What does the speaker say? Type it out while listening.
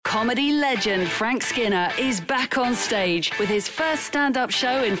Comedy legend Frank Skinner is back on stage with his first stand-up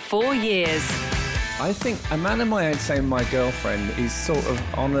show in 4 years. I think a man of my age saying my girlfriend is sort of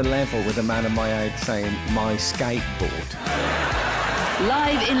on a level with a man of my age saying my skateboard.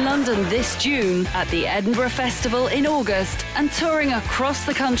 Live in London this June, at the Edinburgh Festival in August, and touring across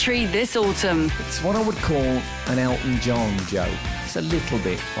the country this autumn. It's what I would call an Elton John joke. It's a little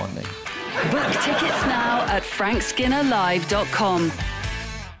bit funny. Book tickets now at frankskinnerlive.com.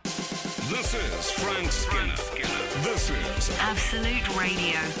 This is Frank Skinner. This is Absolute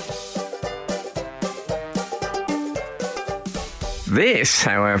Radio. This,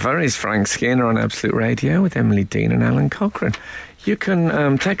 however, is Frank Skinner on Absolute Radio with Emily Dean and Alan Cochrane. You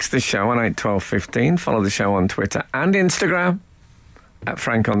can text the show on 81215, follow the show on Twitter and Instagram at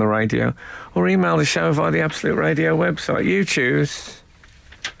Frank on the Radio, or email the show via the Absolute Radio website. You choose.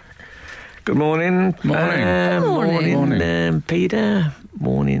 Good morning. Morning. Peter.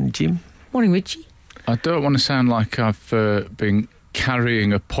 Morning, Jim. Morning, Richie. I don't want to sound like I've been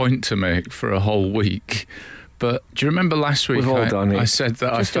carrying a point to make for a whole week, but do you remember last week I said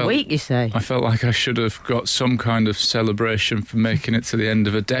that Just a week, you say? I felt like I should have got some kind of celebration for making it to the end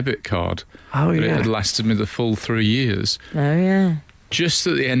of a debit card. Oh, yeah. It had lasted me the full 3 years. Oh, yeah. Just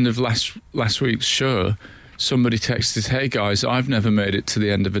at the end of last week's show, somebody texted, "Hey guys, I've never made it to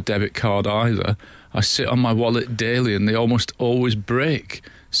the end of a debit card either. I sit on my wallet daily and they almost always break.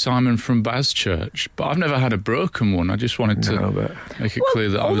 Simon from Bazchurch." But I've never had a broken one. I just wanted to make it clear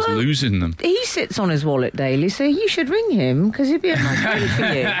that I was losing them. He sits on his wallet daily, so you should ring him, because he'd be a nice deal for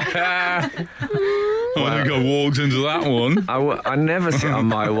you. I think I walked into that one. I never sit on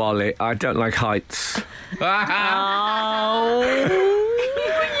my wallet. I don't like heights.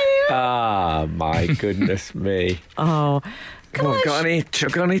 Ah, my goodness me. Oh. Got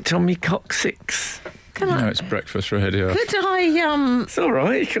any Tommy Coccyx? No, it's breakfast radio. Could I, It's all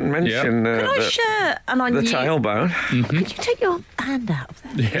right, you can mention Can I share an the tailbone. Mm-hmm. Could you take your hand out of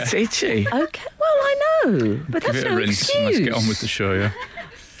there? Yeah. It's itchy. Okay, well, I know, but Give that's it no a rinse excuse. and let's get on with the show, yeah.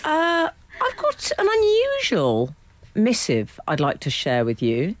 I've got an unusual missive I'd like to share with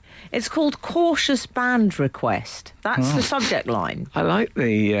you. It's called Cautious Band Request. That's the subject line. I like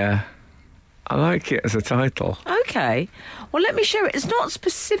I like it as a title. Okay. Well, let me share it. It's not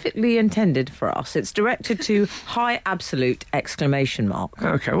specifically intended for us. It's directed to High Absolute !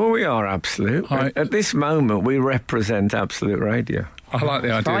 Okay, well, we are Absolute. Hi. At this moment, we represent Absolute Radio. I like the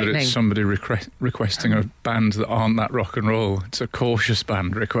idea that Frightening. it's somebody requesting a band that aren't that rock and roll. It's a cautious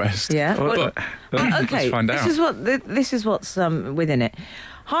band request. Yeah. Well, Okay. Let's find out. This is what's within it.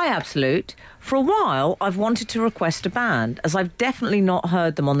 Hi, Absolute. For a while, I've wanted to request a band, as I've definitely not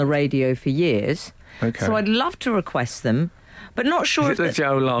heard them on the radio for years. Okay. So I'd love to request them, but not sure Is it the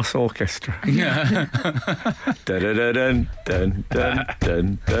Joe Loss Orchestra? Yeah. Dun, dun, dun, dun,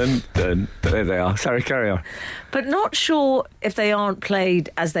 dun, dun, dun. There they are. Sorry, carry on. But not sure if they aren't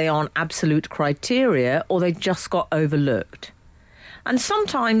played as they aren't absolute criteria or they just got overlooked. And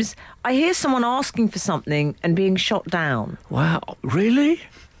sometimes I hear someone asking for something and being shot down. Wow, really?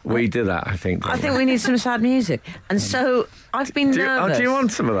 We do that, I think. I think we need some sad music. And so I've been nervous. Do you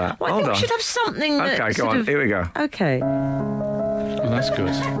want some of that? Well, I Hold think on. we should have something that Okay, go sort on. of... Here we go. Okay. Well, that's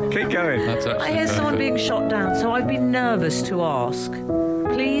good. Keep going. That's actually I hear someone perfect. being shot down, so I've been nervous to ask.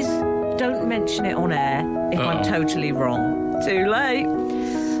 Please don't mention it on air if I'm totally wrong. Too late.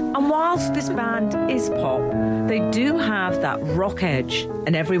 And whilst this band is pop, they do have that rock edge,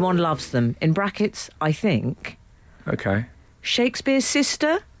 and everyone loves them. In brackets, I think. Okay. Shakespeare's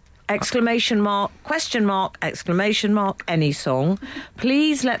Sister? Exclamation mark, question mark, exclamation mark, any song.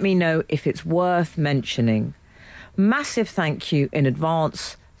 Please let me know if it's worth mentioning. Massive thank you in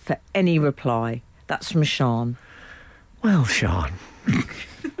advance for any reply. That's from Sean. Well, Sean,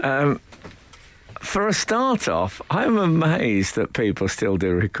 for a start off, I'm amazed that people still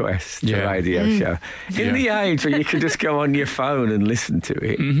do requests to a radio show. In the age where you can just go on your phone and listen to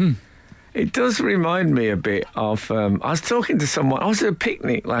it, it does remind me a bit of... I was talking to someone... I was at a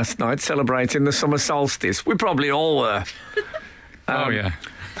picnic last night celebrating the summer solstice. We probably all were. Oh, yeah.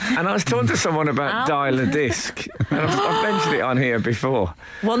 And I was talking to someone about dial-a-disc. And I've mentioned it on here before.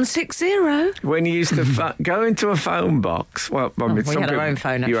 160. When you used to go into a phone box... Well, I mean, we some had our people- own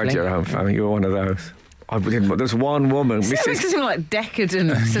phone, You had actually. your own phone. You were one of those. I didn't. There's one woman. That makes it seem like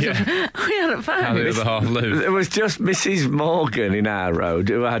decadent. Sort of, we had a How phone. the other half live. There was just Mrs. Morgan in our road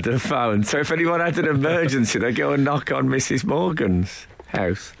who had a phone. So if anyone had an emergency, they'd go and knock on Mrs. Morgan's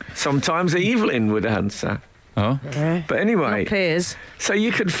house. Sometimes Evelyn would answer. Oh. But anyway, Not clears. so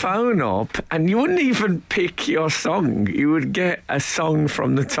you could phone up and you wouldn't even pick your song. You would get a song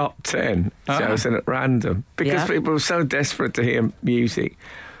from the top 10 chosen at random because Yeah. people were so desperate to hear music.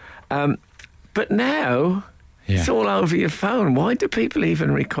 But now it's all over your phone. Why do people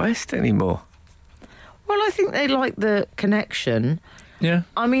even request anymore? Well, I think they like the connection. Yeah.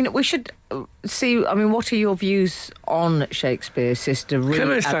 I mean, we should see. I mean, what are your views on Shakespeare's sister? Really,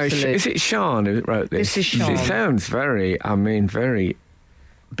 Can I say, absolute- is it Sean who wrote this? This is Sean. It sounds very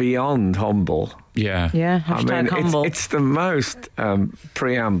beyond humble. Yeah. Yeah, I hashtag mean, humble. it's the most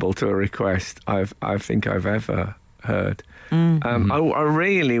preamble to a request I think I've ever heard. I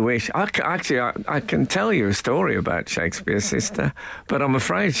really wish. I can tell you a story about Shakespeare's sister, but I'm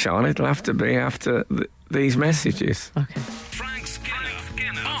afraid, Sean, it'll have to be after these messages. Okay. Frank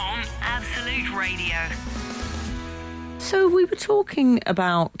Skinner on Absolute Radio. So we were talking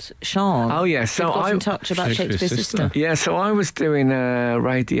about Sean. Oh, yeah, so Who got I- in touch about Shakespeare's Shakespeare's sister. sister. Yeah, so I was doing a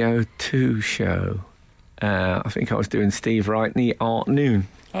Radio 2 show. I think I was doing Steve Wright in the afternoon.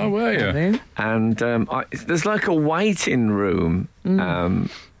 Oh, were you? Hello. And there's like a waiting room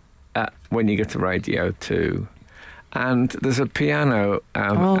when you get to Radio 2. And there's a piano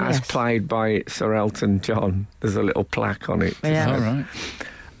as yes. played by Sir Elton John. There's a little plaque on it. Yeah. All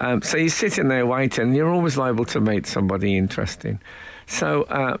right. So you're sitting there waiting, and you're always liable to meet somebody interesting. So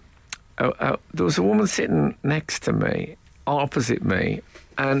there was a woman sitting next to me, opposite me,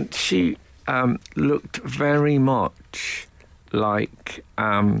 and she looked very much like...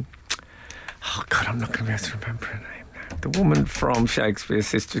 oh, God, I'm not going to be able to remember her name now. The woman from Shakespeare's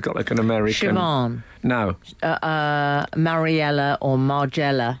sister's got like an American... Siobhan, No. Mariella or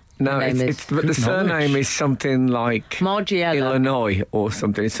Margella. No, Her name it's is but the Good surname knowledge. is something like Margiela. Illinois or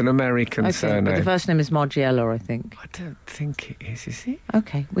something. It's an American Okay, surname. but the first name is Margiela, I think. I don't think it is it?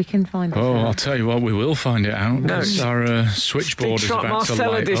 Okay, we can find it. Oh, out. I'll tell you what, we will find it out. No, because our switchboard is Detroit, about to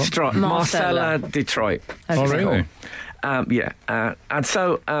Marcella light up. Detroit. Marcella Detroit. Oh, really? Yeah. And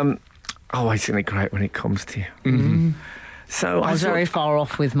so, isn't it great when it comes to you? Mm-hmm. So I was very far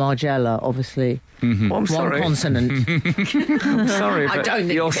off with Margella, obviously. well, I'm One sorry. consonant. I'm sorry, I but don't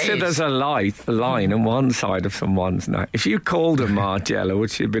think you'll it sit is. as a line on one side of someone's name. If you called her Margiela,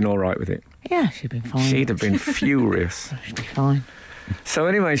 would she have been all right with it? Yeah, she'd been fine. She'd have been furious. She'd be fine. So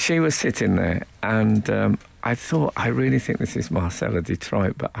anyway, she was sitting there, and I thought, I really think this is Marcella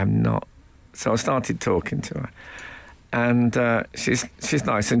Detroit, but I'm not. So I started talking to her, and she's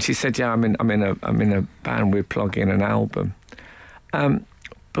nice, and she said, "Yeah, I'm in a band. We're plugging an album."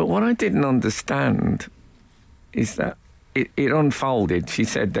 But what I didn't understand is that it unfolded. She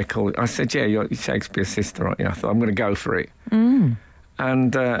said they call it. I said, "Yeah, you're Shakespeare's sister, aren't you?" I thought I'm going to go for it,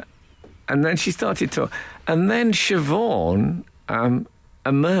 and then she started to, and then Siobhan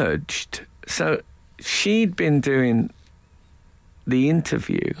emerged. So she'd been doing the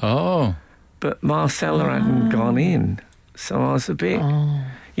interview, Oh. but Marcella hadn't gone in. So I was a bit...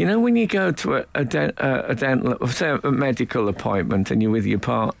 You know, when you go to a dental, say a medical appointment, and you're with your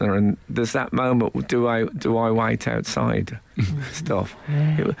partner, and there's that moment, do I wait outside stuff?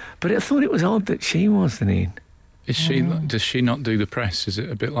 But I thought it was odd that she wasn't in. Is she? Does she not do the press? Is it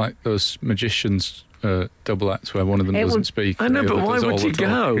a bit like those magicians' double acts where one of them It doesn't would- speak? I and know, the but other why does all would the you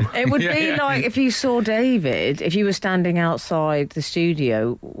go? talking? It would Yeah, be yeah. like if you saw David, if you were standing outside the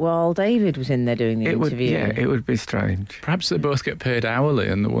studio while David was in there doing the interview. It would be strange. Perhaps they both get paid hourly,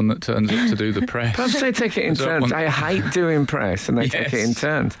 and the one that turns up to do the press. Perhaps they take it in Is that turns. one- I hate doing press, and they take it in Yes.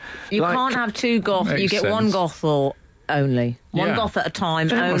 turns. You Like- can't have two goth. You Makes get one sense. goth or only. One Yeah. goth at a time,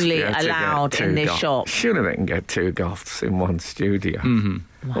 They must only be able to get allowed two in this goths. shop. Surely they can get two goths in one studio. Mm-hmm.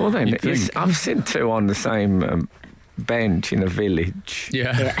 Well, then, You'd think. I've seen two on the same bench in a village.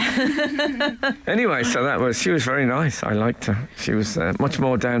 Yeah. Anyway, so she was very nice. I liked her. She was much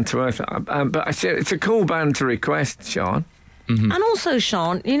more down to earth. But I said it's a cool band to request, Sean. And also,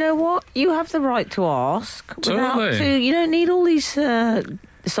 Sean, you know what? You have the right to ask. Totally. You don't need all these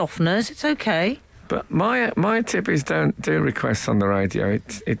softeners. It's okay. But my tip is don't do requests on the radio.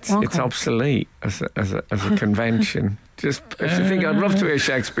 It's Okay. obsolete as a convention. Just if you think I'd love to hear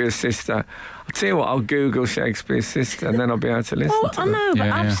Shakespeare's sister, I'll tell you what, I'll Google Shakespeare's sister and then I'll be able to listen Well, to I them. know, but Yeah,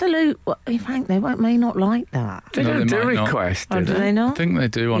 yeah. absolute. Well, in fact, they may not like that. They No, don't they do might not. requests, Oh, do they I not? think they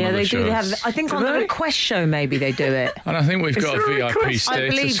do on Yeah, other they shows. do. They have. I think Do on the they? request show, maybe they do it. And I think we've Is got a there a VIP request? status. I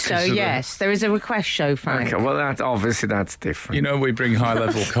believe so. 'cause of the- Yes, there is a request show, Frank. Okay, well, that's different. You know, we bring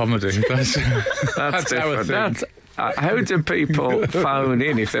high-level comedy. That's that's our different. thing. That's, how do people phone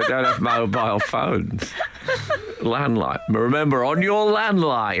in if they don't have mobile phones? Landline. Remember, on your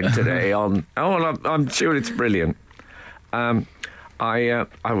landline today. I'm sure it's brilliant.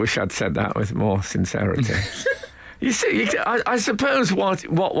 I wish I'd said that with more sincerity. You see, I suppose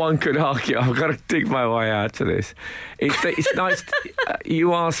what one could argue, I've got to dig my way out of this, is that it's nice,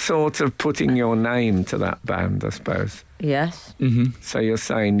 you are sort of putting your name to that band, I suppose. Yes. Mm-hmm. So you're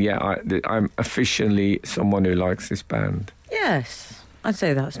saying, I'm officially someone who likes this band. Yes. I'd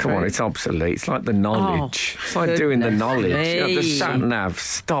say that's Come true. on, it's obsolete. It's like the knowledge. Oh, it's like doing the goodness knowledge. me. The sat-nav,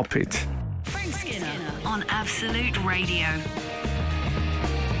 stop it. Frank Skinner on Absolute Radio.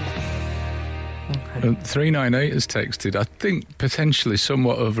 398 has texted, I think potentially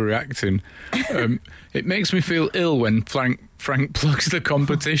somewhat overreacting. It makes me feel ill when Frank plugs the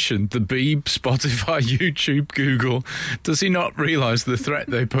competition, the Beeb, Spotify, YouTube, Google. Does he not realise the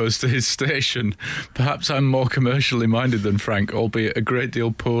threat they pose to his station? Perhaps I'm more commercially minded than Frank, albeit a great deal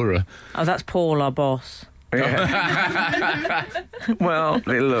poorer. Oh, that's Paul, our boss. Yeah. Well,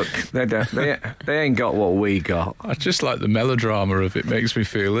 look, they ain't got what we got. I just like the melodrama of it. Makes me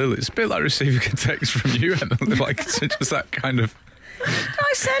feel ill. It's a bit like receiving a text from you, Emily. Like, it's just that kind of...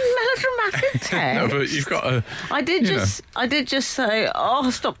 I send melodramatic text. No, but you've got a... I did just say,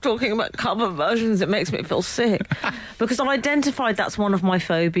 stop talking about cover versions. It makes me feel sick. Because I identified that's one of my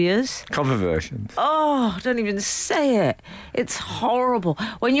phobias. Cover versions. Oh, don't even say it. It's horrible.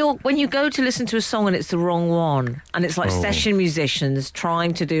 When you go to listen to a song and it's the wrong one, and it's like session musicians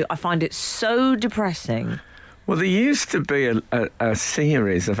trying to do... I find it so depressing. Well, there used to be a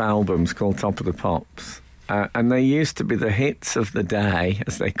series of albums called Top of the Pops. And they used to be the hits of the day,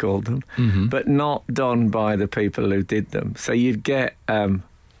 as they called them, but not done by the people who did them. So you'd get...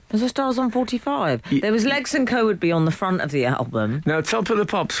 Was there Stars on 45? There was Legs & Co. would be on the front of the album. Now, Top of the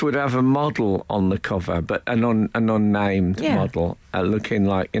Pops would have a model on the cover, but an unnamed model, looking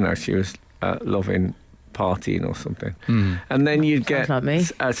like, she was loving partying or something. And then you'd get like me.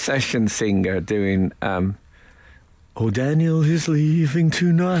 A session singer doing... Oh, Daniel is leaving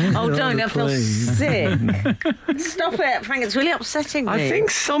tonight. Oh, don't! I feel plane. sick. Stop it, Frank. It's really upsetting me. I think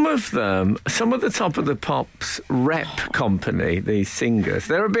some of the Top of the Pops rep company, these singers,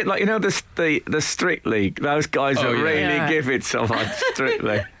 they're a bit like, the Strictly. Those guys that really give it so much,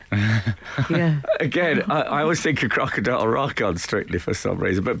 Strictly. Yeah. Again, I always think of Crocodile Rock on Strictly for some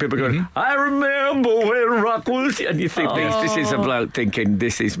reason, but people go, I remember when rock was... And you think, this is a bloke thinking,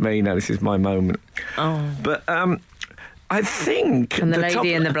 this is me now, this is my moment. Oh. But... I think... And the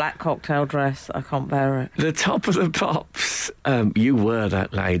lady in the black cocktail dress, I can't bear it. The Top of the Pops, you were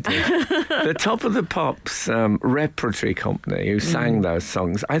that lady. The Top of the Pops repertory company who sang those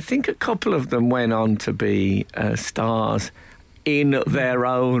songs, I think a couple of them went on to be stars in their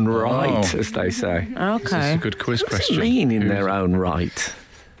own right, as they say. Okay. This is a good quiz What does question. it mean in their own right?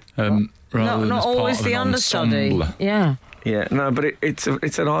 Rather than not as always part of the an understudy. ensemble. Yeah. Yeah, no, but it's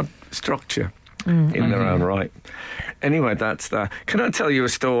an odd structure in their own right. Anyway, that's that. Can I tell you a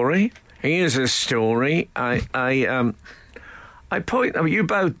story? Here's a story. I point. I mean, you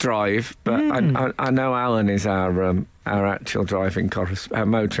both drive, but I know Alun is our actual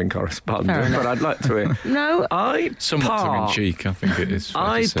motoring correspondent. But I'd like to hear. No. Somewhat tongue-in-cheek, I think it is.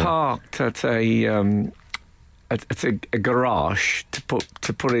 fair to say. Parked at a garage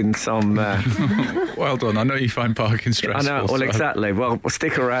to put in some. Well done. I know you find parking stressful. I know. Well, so- exactly. Well,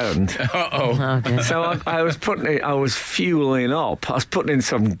 stick around. Uh-oh. Okay. So I was fueling up. I was putting in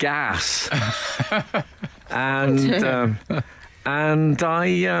some gas, and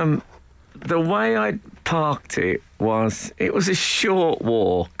I the way I parked it was a short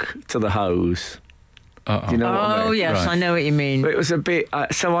walk to the hose. Uh-oh. Do you know what I mean? Yes, Right. I know what you mean. But it was a bit.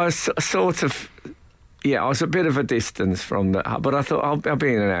 So I was sort of. Yeah, I was a bit of a distance from that, but I thought I'll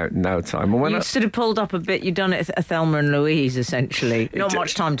be in and out in no time. And when You sort of pulled up a bit. You'd done it at Thelma and Louise, essentially. Not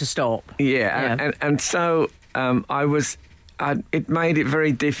much time to stop. Yeah. And so it made it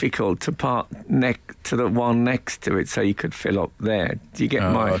very difficult to park to the one next to it, so you could fill up there. Do you get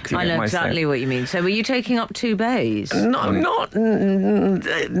my? okay. Do you I get know my exactly sense? what you mean. So were you taking up 2 bays? No, not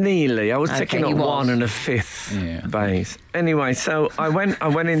nearly. I was Okay, taking up you was. 1 1/5 Yeah. bays. Anyway, so I went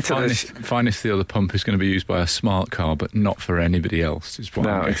into Fine if the other pump is going to be used by a smart car, but not for anybody else, is what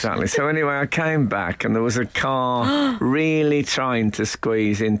I'm No, guessing. exactly. So anyway, I came back and there was a car really trying to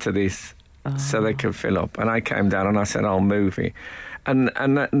squeeze into this so they could fill up. And I came down and I said, I'll move it. And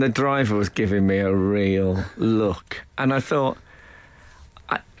the driver was giving me a real look. And I thought,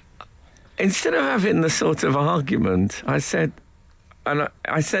 instead of having the sort of argument, I said,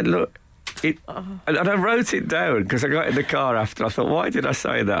 look, and I wrote it down because I got in the car after. I thought, why did I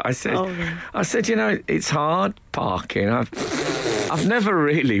say that? I said, it's hard parking. I've never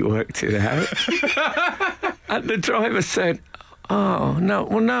really worked it out. And the driver said, oh no,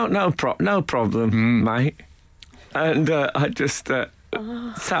 well no problem, mate. And I just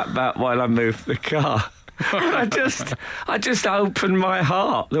sat back while I moved the car. I just opened my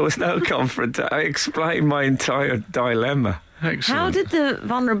heart. There was no confrontation. I explained my entire dilemma. Excellent. How did the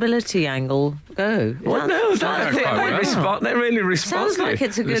vulnerability angle go? Well, no, they really responded. Sounds like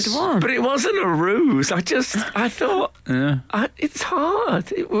it's a good one. But it wasn't a ruse. I thought, it's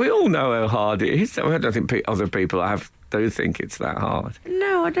hard. We all know how hard it is. I don't think other people do think it's that hard.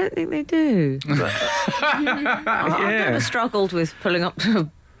 No, I don't think they do. I've never struggled with pulling up to a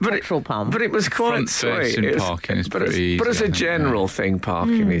petrol pump. But it was quite sweet. Parking is pretty easy. But as a general thing,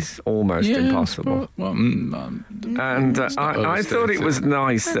 parking is almost impossible. And I thought it was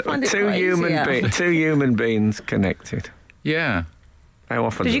nice that two human beings connected. Yeah. How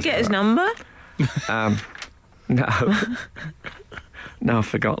often Did you get his number? No. No, I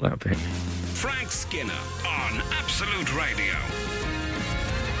forgot that bit. Frank Skinner on Absolute Radio.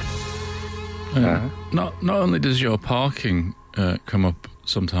 Not only does your parking come up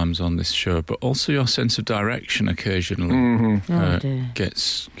sometimes on this show, but also your sense of direction occasionally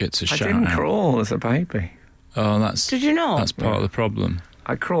gets a shout out. I didn't crawl as a baby. Oh, Did you not? That's part of the problem.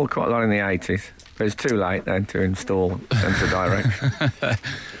 I crawled quite a lot in the 80s. But it's too late then to install sense of direction.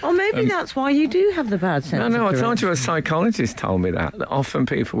 Or maybe that's why you do have the bad sense of direction. I told you a psychologist told me that often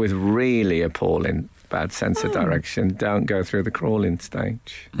people with really appalling bad sense of direction don't go through the crawling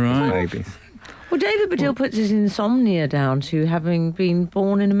stage as babies. Well, David Baddiel puts his insomnia down to having been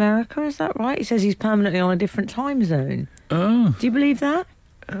born in America, is that right? He says he's permanently on a different time zone. Oh. Do you believe that?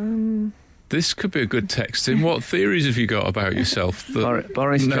 This could be a good text in. What theories have you got about yourself that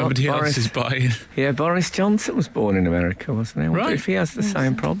Boris else is buying? Yeah, Boris Johnson was born in America, wasn't he? I wonder if he has the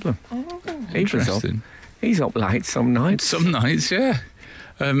same problem. Interesting. He's up late some nights. Some nights, yeah.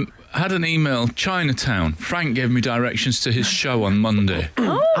 Had an email, Chinatown. Frank gave me directions to his show on Monday.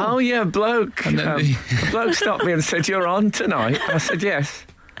 Oh yeah, bloke. And then the bloke stopped me and said, "You're on tonight?" I said, "Yes."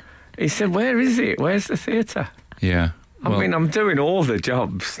 He said, "Where is it? Where's the theatre?" Yeah. I'm doing all the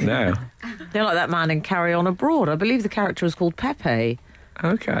jobs now. They're like that man in Carry On Abroad. I believe the character was called Pepe.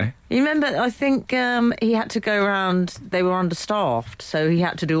 Okay. You remember, I think he had to go around, they were understaffed, so he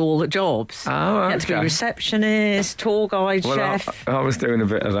had to do all the jobs. Oh, okay. He had to be receptionist, tour guide, chef. I was doing a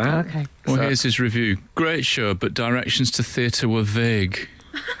bit of that. Okay. Well, here's his review. Great show, but directions to theatre were vague.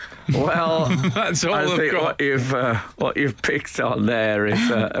 Well, that's all I think what you've picked on there is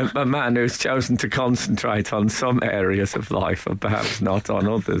a man who's chosen to concentrate on some areas of life and perhaps not on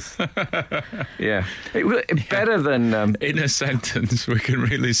others. Yeah. Better than... in a sentence, we can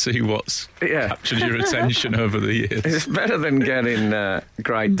really see what's captured your attention over the years. It's better than getting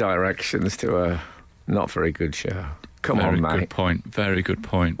great directions to a not very good show. Come on, mate. Very good point. Very good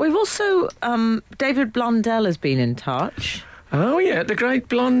point. We've also... David Blundell has been in touch. Oh, yeah, the great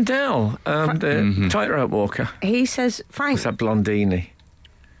Blundell, the tightrope walker. He says, Frank... Was that Blondini?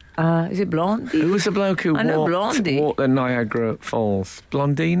 Is it Blondie? Who was the bloke who walked the Niagara Falls?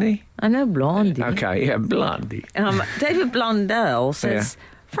 Blondini? I know Blondie. Okay, yeah, Blondie. David Blundell says... Yeah.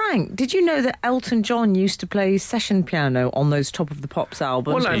 Frank, did you know that Elton John used to play session piano on those Top of the Pops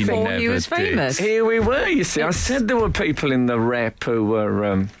albums before he was famous? Here we were, you see. I said there were people in the rep who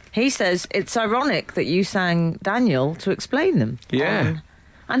were... He says it's ironic that you sang Daniel to explain them. Yeah.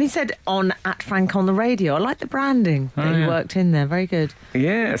 And he said at Frank on the radio. I like the branding that he worked in there. Very good.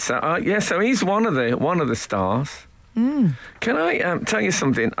 Yeah, so he's one of the stars. Can I tell you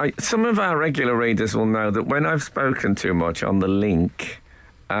something? Some of our regular readers will know that when I've spoken too much on the link...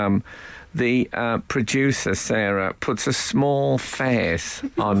 the producer, Sarah, puts a small face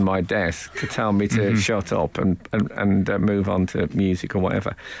on my desk to tell me to shut up and move on to music or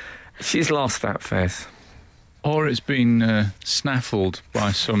whatever. She's lost that face. Or it's been snaffled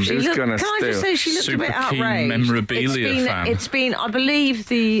by some Can I just say she looked a bit outraged. Memorabilia fan. It's been, I believe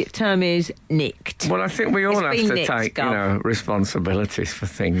the term is nicked. Well, I think we all have to take, responsibilities for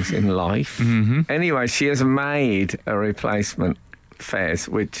things in life. Anyway, she has made a replacement face,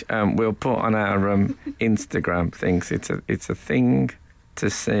 which we'll put on our Instagram things. It's a thing to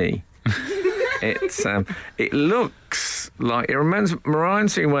see. It looks like it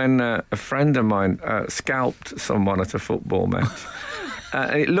reminds me when a friend of mine scalped someone at a football match.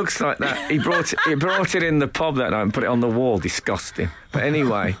 It looks like that. He brought it in the pub that night and put it on the wall. Disgusting. But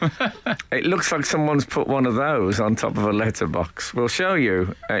anyway, it looks like someone's put one of those on top of a letterbox. We'll show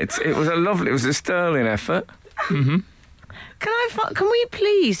you. It was a sterling effort. Can we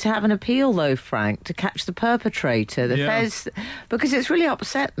please have an appeal, though, Frank, to catch the perpetrator? Because it's really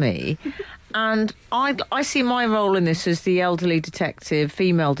upset me. And I see my role in this as the elderly detective,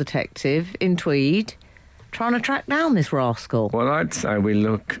 female detective, in tweed. trying to track down this rascal? Well, I'd say we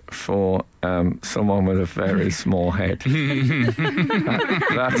look for someone with a very small head.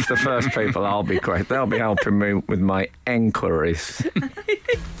 That's the first people I'll be questioning. They'll be helping me with my enquiries.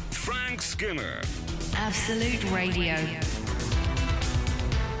 Frank Skinner. Absolute Radio.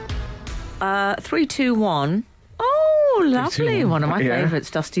 321. Oh, lovely. 321. One of my Yeah.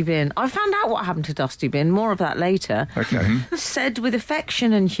 favourites, Dusty Bin. I found out what happened to Dusty Bin. More of that later. Okay. Said with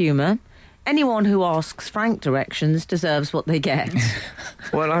affection and humour, anyone who asks Frank directions deserves what they get.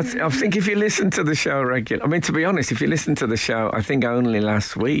 Well, I think if you listen to the show regularly, I mean, to be honest, if you listen to the show, I think only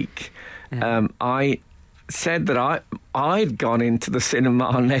last week, I said that I'd gone into the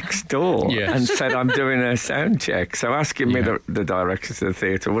cinema next door Yes. and said I'm doing a sound check. So asking me the directions to the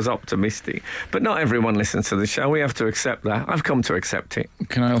theatre was optimistic. But not everyone listens to the show. We have to accept that. I've come to accept it.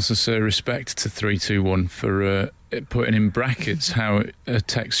 Can I also say respect to 321 for putting in brackets how a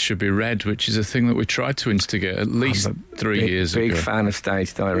text should be read, which is a thing that we tried to instigate at least 3 years ago. Big fan of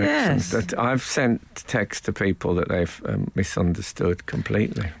stage directions. Yes. That I've sent texts to people that they've misunderstood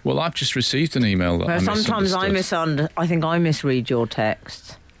completely. Well, I've just received an email that Well, sometimes I think I misread your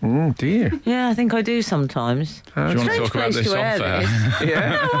texts. Do you? Yeah, I think I do sometimes. Do you want to Strange talk about place this to on air fair? this.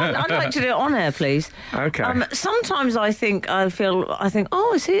 Yeah. No, I'd like to do it on air, please. Okay. Sometimes I think, oh,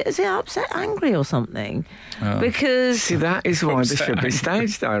 is he upset, angry or something? Because See, that is why there should be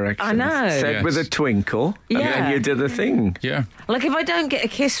stage directions. I know. Said Yes. with a twinkle, and Yeah. then you do the thing. Yeah. like if I don't get a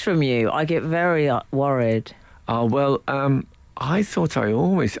kiss from you, I get very worried. Oh, well, I thought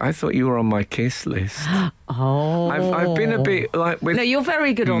you were on my kiss list. Oh, I've been a bit like with... No, you're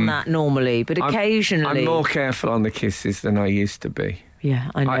very good on that normally, but occasionally. I'm more careful on the kisses than I used to be. Yeah,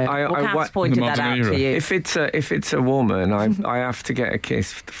 I know. Kath's pointed The that out modern to you. If it's a woman, I have to get a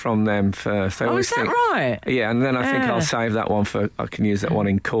kiss from them first. I Oh, always is that think, right? Yeah, and then I think Yeah. I'll save that one for... I can use that one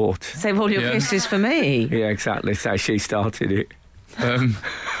in court. Save all your Yeah. kisses for me. Yeah, exactly. So she started it.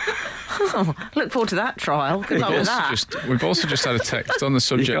 Look forward to that trial. Good luck with that. We've also just had a text on the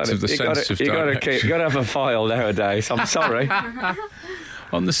subject of the sensitive direction. You got to have a file nowadays. I'm sorry.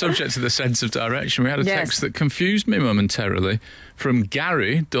 On the subject of the sense of direction, we had a Yes. text that confused me momentarily from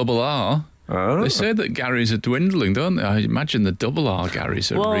Gary, double R. Oh. They say that Garys are dwindling, don't they? I imagine the double R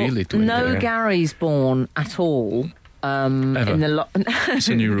Garys are really dwindling. no Gary's born at all. Ever. In the It's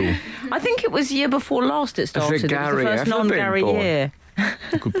a new rule. I think it was year before last it started. It was Gary the first ever non-Gary been born? year.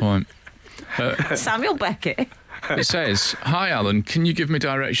 Good point. Samuel Beckett. It says, "Hi Alan, can you give me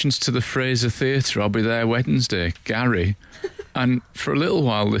directions to the Fraser Theatre? I'll be there Wednesday. Gary." And for a little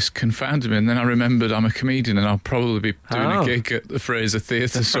while this confounded me, and then I remembered I'm a comedian and I'll probably be doing a gig at the Fraser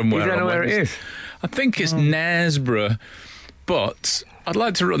Theatre somewhere. You don't know on where it Wednesday. is? I think it's Knaresborough, but I'd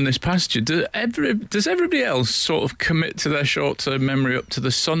like to run this past you. Does everybody else sort of commit to their short-term memory up to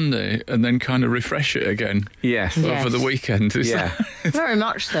the Sunday and then kind of refresh it again Yes. Yeah. over the weekend? Is Yeah. Very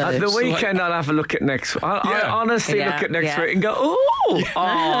much so. At the weekend, I'll have a look at next. I Yeah. honestly Yeah, look at next yeah. week and go, oh,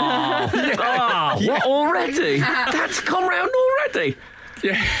 what already? That's come round already.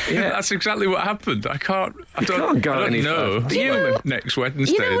 Yeah, that's exactly what happened. I don't go any know further. next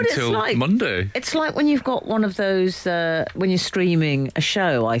Wednesday You know what it's until like? Monday. It's like when you've got one of those, when you're streaming a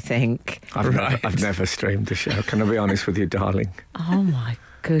show, I think. I've never streamed a show. Can I be honest with you, darling? Oh, my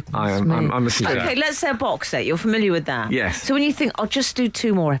goodness me. I'm a success. Okay, let's say a box set. You're familiar with that? Yes. So when you think, I'll just do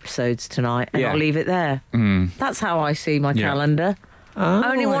 2 more episodes tonight and Yeah. I'll leave it there. That's how I see my Yeah. calendar.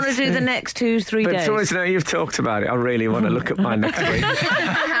 I only want to see. do the next 2-3 But days. it's always now you've talked about it. I really want to look at my next week.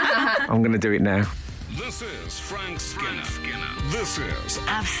 I'm going to do it now. This is Frank Skinner. This is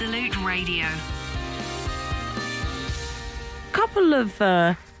Absolute Radio. Couple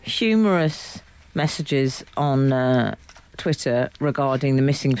of humorous messages on Twitter regarding the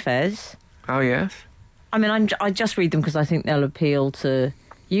missing Fez. Oh, yes? I mean, I just read them because I think they'll appeal to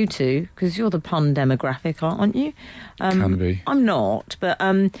you two, because you're the pun demographic, aren't you? Can be. I'm not, but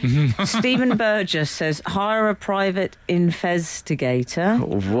Stephen Burgess says, hire a private investigator.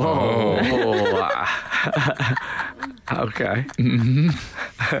 Whoa. Okay.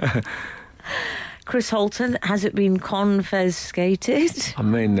 Chris Holton, has it been confiscated? I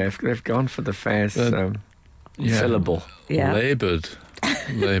mean, they've gone for the first syllable. Yeah. Laboured, I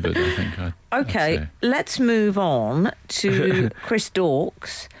think. I'd Okay, say. let's move on to Chris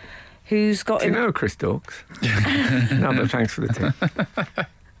Dawkes, who's got... Do you know Chris Dawkes? No, but thanks for the tip.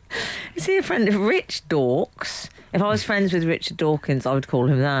 Is he a friend of Rich Dawkes? If I was friends with Richard Dawkins, I would call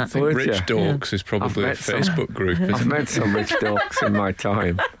him that. I think Would Rich ya? Dawkes is probably a met some. Facebook group, I've isn't it? met some Rich Dawkes in my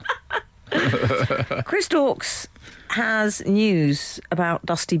time. Chris Dawkes has news about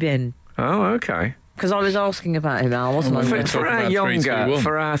Dusty Bin. Oh, okay. Because I was asking about him, Al, wasn't I? We're For talking about 3, 2, 1.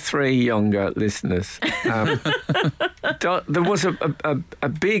 for our 3 younger listeners, there was a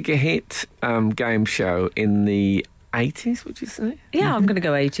big hit game show in the 80s, would you say? Yeah, I'm going to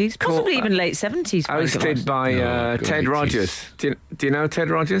go 80s, possibly even late 70s. Hosted by Ted 80s. Rogers. Do you know Ted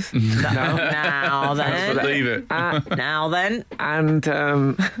Rogers? No. Now then. Believe it. Now then. And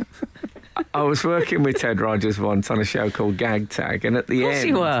I was working with Ted Rogers once on a show called Gag Tag, and at the Of course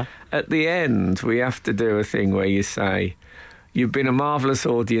you were. At the end, we have to do a thing where you say, "You've been a marvellous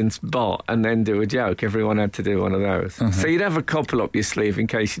audience bot," and then do a joke. Everyone had to do one of those. So you'd have a couple up your sleeve in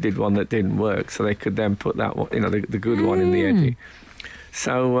case you did one that didn't work, so they could then put that one, the good one in the eddy.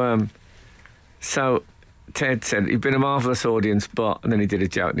 So Ted said, "You've been a marvellous audience bot," and then he did a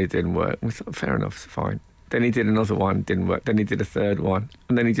joke and it didn't work. We thought, fair enough, it's fine. Then he did another one, didn't work. Then he did a third one,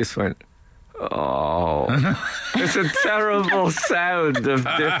 and then he just went, "Oh, it's a terrible sound of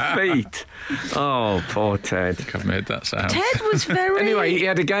defeat." Oh, poor Ted. I've made that sound. Ted was very... Anyway, he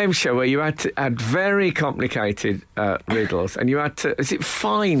had a game show where you had very complicated riddles, and you had to, is it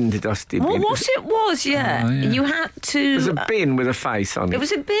find Dusty Bin? Well, what it was, yeah. You had to... There's a bin with a face on it. It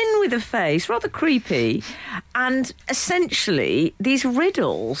was a bin with a face, rather creepy. And essentially, these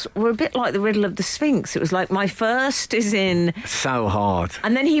riddles were a bit like the riddle of the Sphinx. It was like, my first is in... So hard.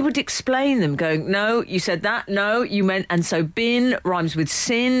 And then he would explain them, going, no, you said that, no, you meant... And so bin rhymes with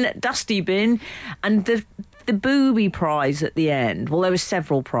sin, Dusty Bin, and the booby prize at the end. Well, there were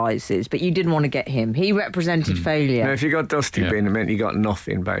several prizes, but you didn't want to get him. He represented failure. Now, if you got Dusty Bin, it meant you got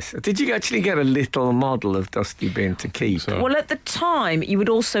nothing, basically. Did you actually get a little model of Dusty Bin to keep? Well, at the time, you would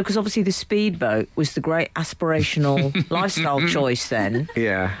also, because obviously the speedboat was the great aspirational lifestyle choice then.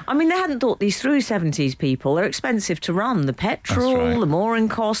 Yeah. I mean, they hadn't thought these through, 70s people. They're expensive to run. The petrol, That's right. the mooring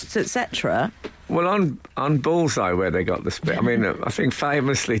costs, etc. Well, on Bullseye, where they got the spit, I mean, I think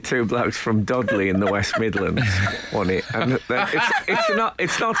famously 2 blokes from Dudley in the West Midlands won it, and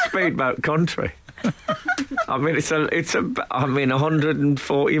it's not speedboat country. I mean, it's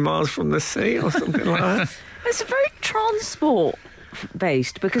 140 miles from the sea or something like that. It's very transport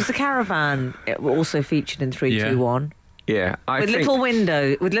based because the caravan were also featured in 321 Yeah, with little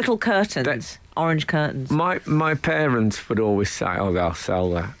window with little curtains, orange curtains. My parents would always say, "Oh, they'll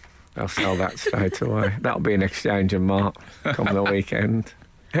sell that. They'll sell that straight away. That'll be an exchange of mark come the weekend."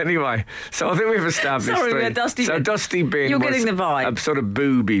 Anyway, so I think we've established. Sorry, 3. we're Dusty So Bin. Dusty Bin. You're was getting the vibe. A sort of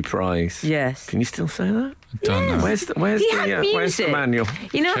booby prize. Yes. Can you still say that? Don't know. Where's the He had where's the music. manual?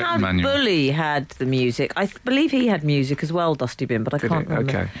 You know Check how the manual. Bully had the music? I believe he had music as well, Dusty Bin, but I can't he?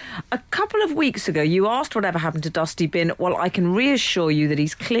 remember. Okay. A couple of weeks ago, you asked whatever happened to Dusty Bin. Well, I can reassure you that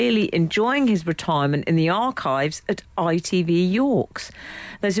he's clearly enjoying his retirement in the archives at ITV Yorks.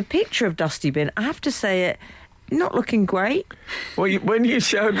 There's a picture of Dusty Bin. I have to say it, not looking great. Well, when you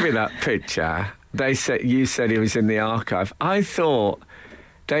showed me that picture, you said he was in the archive. I thought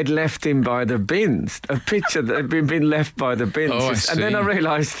they'd left him by the bins. A picture that had been left by the bins. Oh, I And then I see.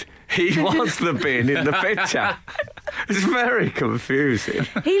 realised he was the bin in the picture. It's very confusing.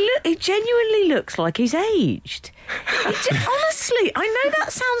 He genuinely looks like he's aged. Honestly, I know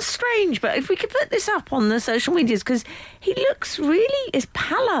that sounds strange, but if we could put this up on the social medias, because he looks really is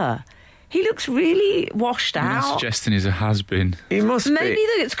pallor. He looks really washed I'm not out. suggesting he's a has-been. He must Maybe be.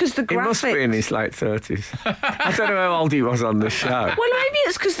 it's because the He must be in graphics. his late 30s. I don't know how old he was on the show. Well, maybe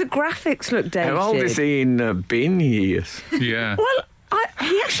it's because the graphics look dated. How old is he in bin years? Yeah. Well,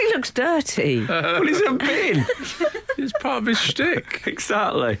 he actually looks dirty. Well, he's a bin. It's part of his shtick.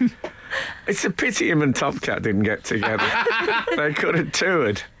 Exactly. It's a pity him and Top Cat didn't get together. They could have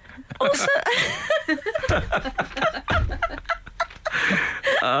toured. Also,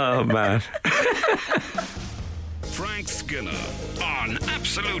 Oh, man. Frank Skinner on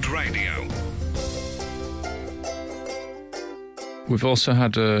Absolute Radio. We've also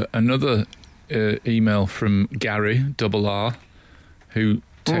had another email from Gary, R, who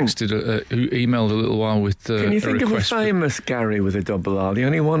texted, who emailed a little while with Can you think of a request for- famous Gary with a double R? The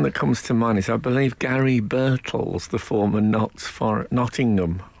only one that comes to mind is, I believe, Gary Birtles, the former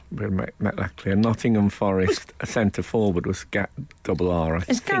Nottingham. Met that clear. Nottingham Forest centre forward was double R. I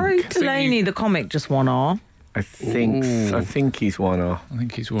is think. Gary Delaney the comic just one R? I think he's one R. I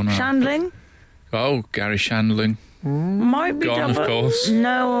think he's one out. Shandling? Oh, Gary Shandling. Might be Gone, double. of course.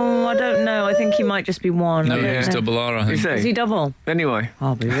 No, I don't know. I think he might just be one. No, I don't he's know. double R, I think. Is Is he double? Anyway,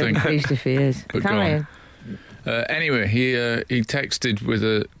 I'll be really think. pleased if he is. But go Carry on. on. Anyway, he texted with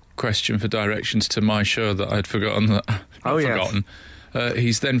a question for directions to my show that I'd forgotten. Oh, yes. Forgotten.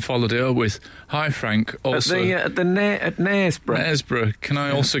 He's then followed it up with, "Hi Frank, also at Knaresborough. Knaresborough, can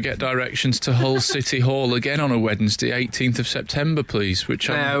I also get directions to Hull City Hall again on a Wednesday, 18th of September, please?" Which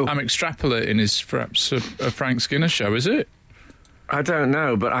I'm extrapolating is perhaps a Frank Skinner show, is it? I don't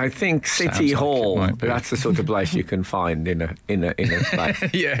know, but I think City Hall, like that's the sort of place you can find in a place.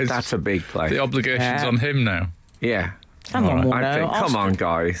 Yes. That's a big place. The obligation's on him now. Yeah. Someone will I know. think, come on,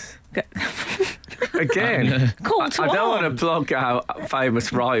 guys. Again, Call to I don't want arms. to plug our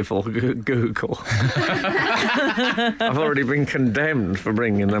famous rival, Google. I've already been condemned for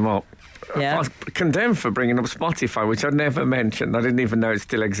bringing them up. Yeah. I was condemned for bringing up Spotify, which I'd never mentioned. I didn't even know it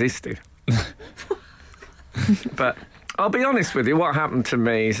still existed. But I'll be honest with you, what happened to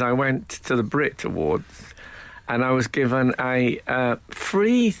me is I went to the Brit Awards and I was given a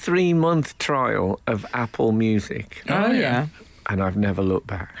free 3-month trial of Apple Music. Oh, yeah. And I've never looked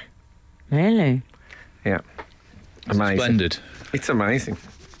back. Really? Yeah. Amazing. Splendid. It's amazing.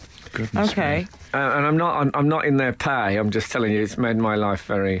 Goodness Okay. me. And I'm not in their pay. I'm just telling you, it's made my life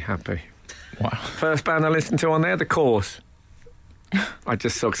very happy. Wow. First band I listened to on there, The Course. I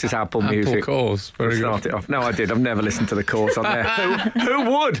just sucks it's Apple Music. Apple Cause. Very Start good. it off. No, I did. I've never listened to The Course on there.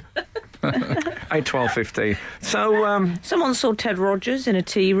 Who would? 8, 12, 15. So, Someone saw Ted Rogers in a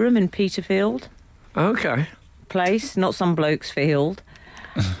tea room in Peterfield okay. Place, not some bloke's field.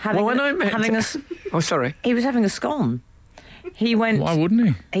 Well, when I met... having Oh, sorry. he was having a scone. He went. Why wouldn't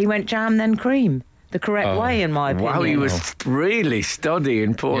he? He went jam then cream, the correct way, in my opinion. Wow, he was really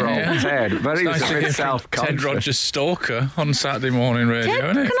studying poor Yeah. old Ted. But he was Nice a to bit hear from self-conscious. Ted Rogers Stalker on Saturday morning radio,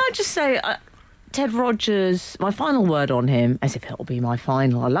 Ted, isn't can it? I just say, Ted Rogers, my final word on him, as if it'll be my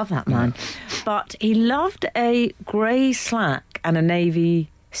final. I love that man. But he loved a grey slack and a navy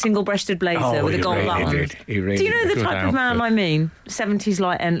single-breasted blazer with a gold button. Did. He really Do you know the Good type of man outfit. I mean? 70s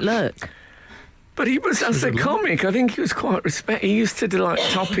light end look. But he was, as a comic, I think he was quite He used to do like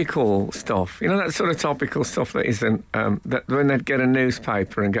topical stuff. You know, that sort of topical stuff that isn't, that when they'd get a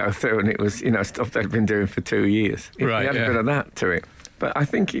newspaper and go through and it was, stuff they'd been doing for 2 years. He had a bit of that to it. But I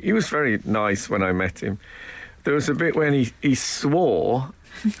think he was very nice when I met him. There was a bit when he swore,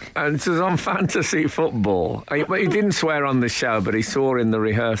 and it was on fantasy football. But he didn't swear on the show, but he swore in the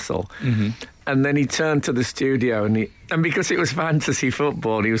rehearsal. Mm-hmm. And then he turned to the studio, and because it was fantasy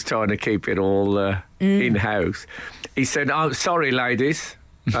football, he was trying to keep it all in-house. He said, "Oh, sorry, ladies,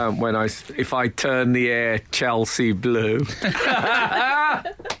 if I turn the air Chelsea blue."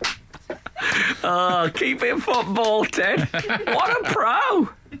 Oh, keep it football, Ted. What a pro.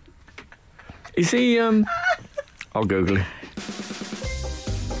 Is he... I'll Google it.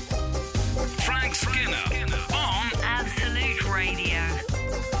 Frank Skinner on Absolute Radio.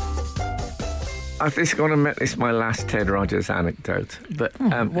 This is my last Ted Rogers anecdote. But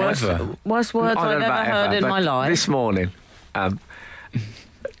Worst words I I've don't know ever about heard in but my life. This morning,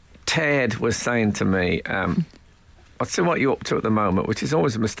 Ted was saying to me, "I'll see what you're up to at the moment," which is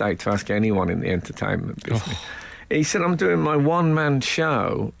always a mistake to ask anyone in the entertainment business. He said, "I'm doing my one-man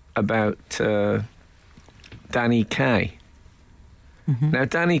show about Danny Kaye." Mm-hmm. Now,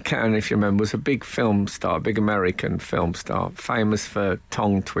 Danny Kaye, if you remember, was a big film star, big American film star, famous for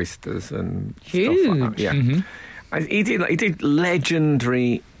tongue twisters and stuff like that. Yeah. Mm-hmm. He did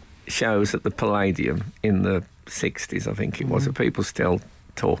legendary shows at the Palladium in the 60s, I think it was. And people still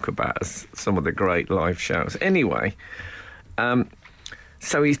talk about as some of the great live shows. Anyway,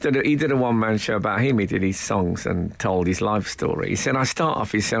 so he did a one-man show about him. He did his songs and told his life story. He said, I start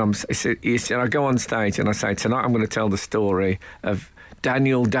off, he said, I go on stage and I say, tonight I'm going to tell the story of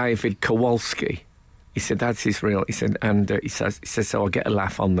Daniel David Kowalski. He said, that's his real... He said, and he says, so I'll get a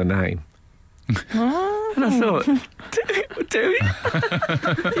laugh on the name. And I thought, do you?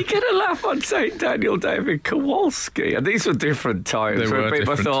 You get a laugh on saying Daniel David Kowalski. And these were different times They where were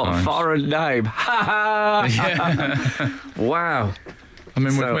people different thought, times. foreign name. Ha ha! Wow. I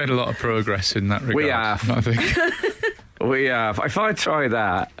mean, So- we've made a lot of progress in that regard. We have. I think. We have. If I try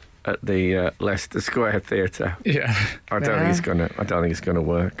that at the Leicester Square Theatre, Yeah. I don't think it's gonna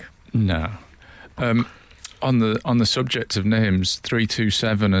work. No. On the subject of names,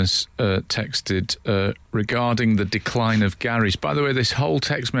 327 has texted regarding the decline of Gary's. By the way, this whole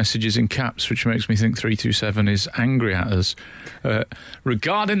text message is in caps, which makes me think 327 is angry at us.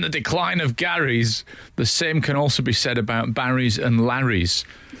 Regarding the decline of Gary's, the same can also be said about Barry's and Larry's.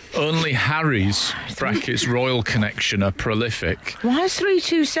 Only Harry's (brackets royal connection) are prolific. Why is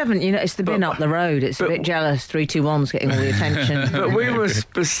 327? You know, it's the bin up the road. It's a bit jealous. 321's getting all the attention. But we were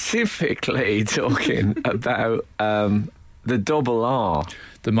specifically talking about the double R.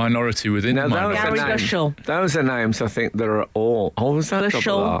 The minority within the minority. Gary Bushell. Those are names I think that are all... Oh, was that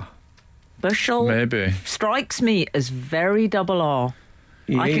Bushell. double R? Bushell Maybe. strikes me as very double R.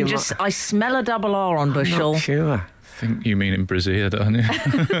 I smell a double R on Bushel. Not sure. I think you mean in Brazil, don't you?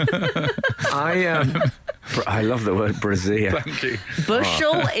 I love the word Brazil. Thank you.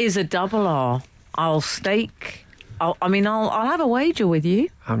 Bushel is a double R. I'll have a wager with you.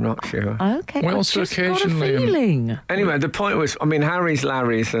 I'm not sure. Okay. Well, I've so just got a occasionally, feeling. Anyway, the point was, Harry's,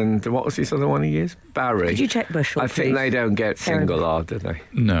 Larry's, and what was this other one he used? Barry. Could you check Bushel, I think please? they don't get single R, do they?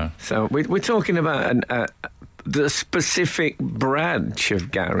 No. So we're talking about the specific branch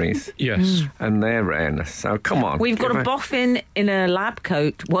of Gary's. Yes. And their rareness. So come on. We've got a boffin in a lab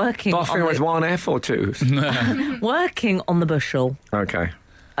coat working Boffin with one F or twos? working on the Bushel. Okay.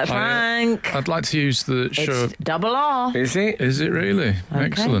 Frank. I'd like to use the show. It's double R. Is it? Is it really? Okay.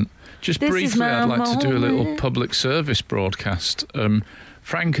 Excellent. Just This is briefly, my I'd like to do a little moment. public service broadcast.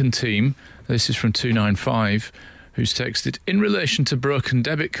 Frank and team, this is from 295, who's texted, in relation to broken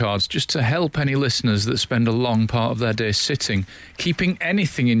debit cards, just to help any listeners that spend a long part of their day sitting, keeping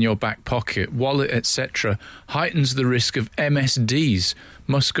anything in your back pocket, wallet, etc., heightens the risk of MSDs,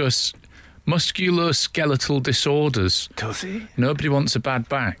 musculoskeletal disorders. Does he? Nobody wants a bad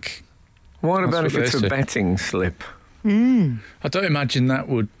back. What about That's if what it's they a say. betting slip? I don't imagine that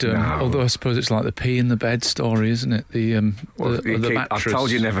would. No. Although I suppose it's like the pee in the bed story, isn't it? The I've mattress.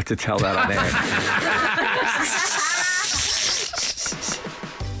 told you never to tell that on air.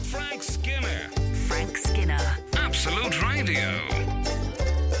 Frank Skinner. Absolute Radio.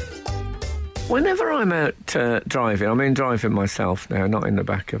 Whenever I'm out driving, driving myself now, not in the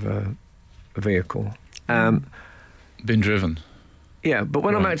back of a vehicle. Been driven. Yeah, but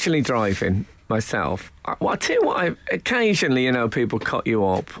when I'm Right. actually driving myself, I tell you what, occasionally, people cut you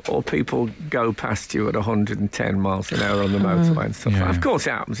up or people go past you at 110 miles an hour on the motorway and stuff. Yeah. Of course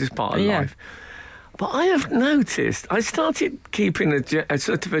it happens, it's part of Yeah. life. But I have noticed, I started keeping a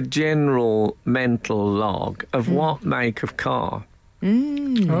sort of a general mental log of what make of car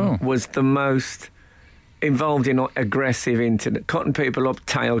Oh. was the most involved in aggressive incident, cutting people up,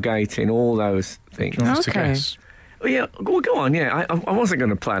 tailgating, all those things. Do you want us to Okay. guess? Well, yeah, well, go on, yeah. I wasn't going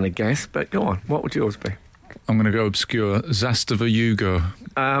to plan a guess, but go on. What would yours be? I'm going to go obscure. Zastava Yugo.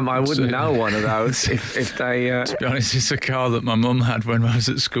 I wouldn't know one of those if they... To be honest, it's a car that my mum had when I was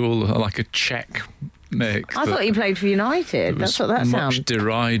at school, like a Czech make. I thought you played for United. That's what that much sounds.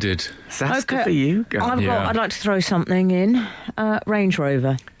 derided. That's Okay. for you, guys. Yeah. I'd like to throw something in. Range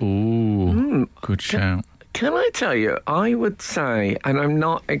Rover. Ooh, good shout. Can I tell you, I would say, and I'm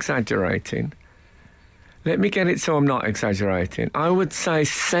not exaggerating, let me get it so I'm not exaggerating, I would say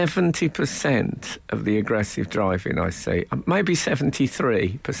 70% of the aggressive driving I see, maybe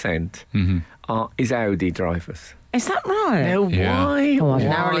 73%, is Audi drivers. Is that right? Now, Yeah. why? Oh, I've why,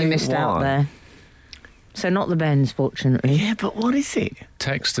 narrowly missed out why? there. So not the Benz, fortunately. Yeah, but what is it?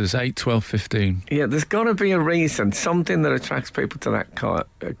 Text us 8 12 15. Yeah, there's got to be a reason, something that attracts people to that car,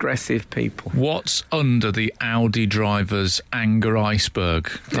 aggressive people. What's under the Audi driver's anger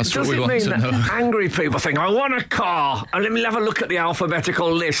iceberg? That's what Does we it want mean to that know. angry people think, I want a car, and let me have a look at the alphabetical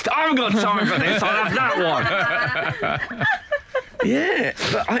list. I haven't got time for this, I'll have that one. Yeah,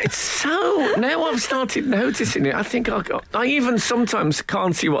 but it's so... Now I've started noticing it. I think I even sometimes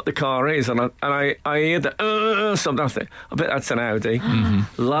can't see what the car is, and I hear the something. I think, I bet that's an Audi.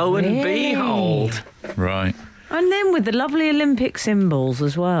 Lo and Really? behold. Right. And then with the lovely Olympic symbols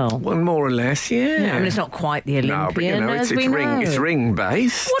as well. Well, more or less, yeah. I mean, it's not quite the Olympian, No, but you know, as it's we know. it's ring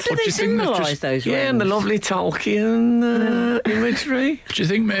based. What do What do they you think they've symbolise, just- those Yeah, rings? and the lovely Tolkien imagery. Do you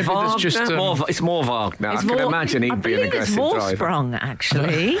think maybe there's just... it's more Wagner. I It's can Vor- imagine I he'd be an believe it's aggressive driver. Vorsprung,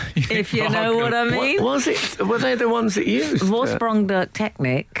 actually, if you know what I mean. Was it? Were they the ones that used? Vorsprung der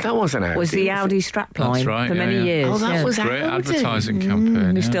Technik That wasn't Audi. was the was Audi it? strapline That's right, for yeah, many yeah. years. Oh, that yeah. was Great Audi. advertising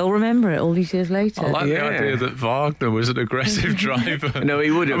campaign. We yeah. still remember it all these years later. I like Yeah. the idea that Wagner was an aggressive driver. No,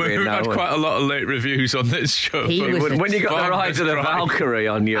 he would have I mean, been. We've no. had quite a lot of late reviews on this show. He but was When you got the Wagner's Rise of the driving. Valkyrie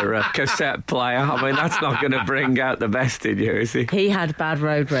on your cassette player, I mean, that's not going to bring out the best in you, is he? He had bad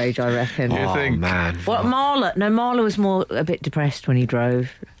road rage, I reckon. You Oh, think? man. What, Marla? No, Marla was more a bit depressed when he drove.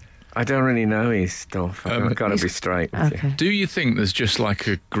 I don't really know his stuff. I've got to be straight with you. Okay. Do you think there's just like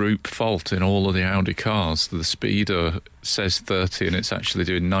a group fault in all of the Audi cars? The speedo says 30 and it's actually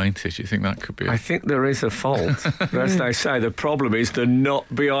doing 90. Do you think that could be I it? think there is a fault. As they say, the problem is the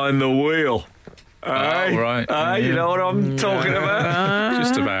nut behind the wheel. right. You know what I'm talking about?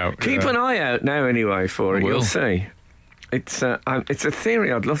 Just about. Keep an eye out now, anyway, for it. I will. You'll see. It's a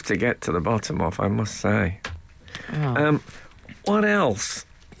theory I'd love to get to the bottom of, I must say. Oh. What else?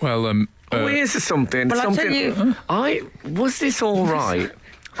 Well, Oh, here's something. Well, I'll something. tell you- Was this all right?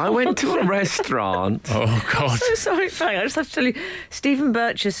 I went to a restaurant. oh, God. So sorry, Frank. I just have to tell you, Stephen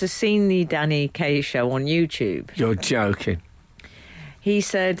Burgess has seen the Danny Kaye show on YouTube. You're joking. He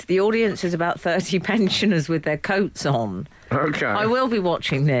said the audience is about 30 pensioners with their coats on. Okay. I will be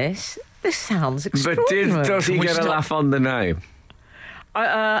watching this. This sounds extraordinary. But does he get a laugh on the name?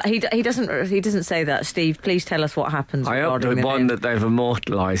 He doesn't say that. Steve, please tell us what happens. I hope the one that they've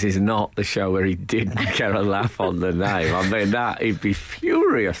immortalised is not the show where he didn't get a laugh on the name. I mean, he'd be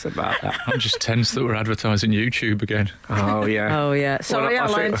furious about that. I'm just tense that we're advertising YouTube again. Oh, yeah. Oh, yeah. Sorry,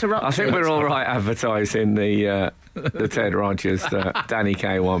 I interrupted. I think we're all right advertising the Ted Rogers, Danny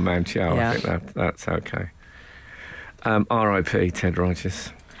Kaye one-man show. Yeah. I think that's okay. R.I.P. Ted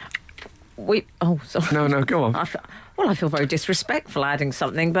Rogers. Sorry. No, go on. I feel very disrespectful adding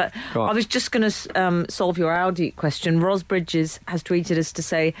something, but I was just going to solve your Audi question. Ros Bridges has tweeted us to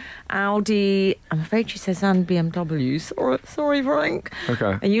say Audi, I'm afraid she says, and BMW. Sorry, Frank.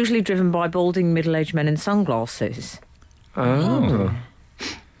 Okay. Are usually driven by balding middle-aged men in sunglasses. Oh.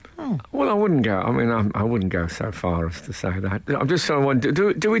 Well, I wouldn't go. I mean, I wouldn't go so far as to say that. I'm just trying to wonder,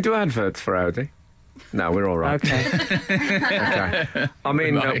 do we do adverts for Audi? No, we're all right. Okay. Okay. I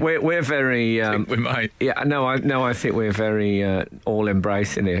mean, we're very. I think we might. Yeah, no, I think we're very all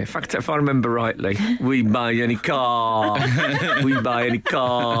embracing here. In fact, if I remember rightly, we buy any car. We buy any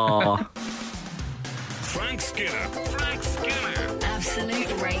car. Frank Skinner.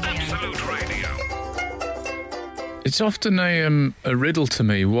 Absolute Radio. Absolute Radio. It's often a riddle to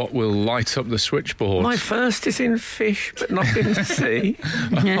me what will light up the switchboard. My first is in fish, but not in sea.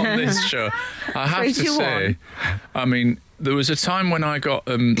 On this show. I have to say, I mean, there was a time when I got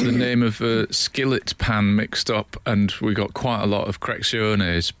the name of a skillet pan mixed up and we got quite a lot of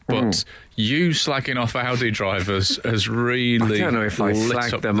Creaciones, but you slagging off Audi drivers has really I don't know if I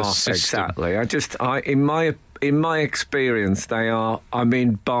slagged them off system. exactly. In my experience, they are, I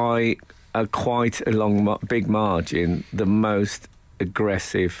mean, by quite a long, big margin, the most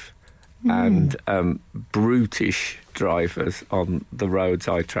aggressive and brutish drivers on the roads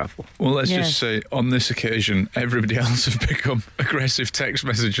I travel. Well, let's just say, on this occasion, everybody else have become aggressive text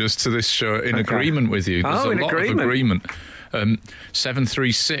messages to this show in agreement with you. There's a lot of agreement.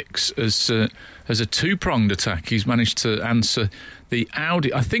 736 as a two-pronged attack. He's managed to answer the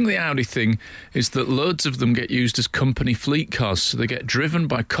Audi. I think the Audi thing is that loads of them get used as company fleet cars, so they get driven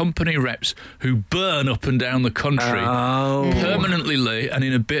by company reps who burn up and down the country permanently late and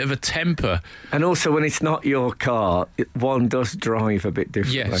in a bit of a temper. And also, when it's not your car, one does drive a bit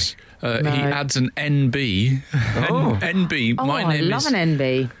differently. Yes. He adds an NB. NB. I love an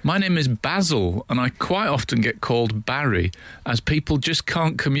NB. My name is Basil, and I quite often get called Barry, as people just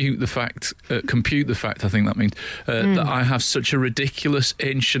can't compute the fact. I think that means that I have such a ridiculous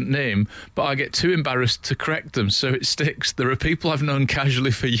ancient name, but I get too embarrassed to correct them, so it sticks. There are people I've known casually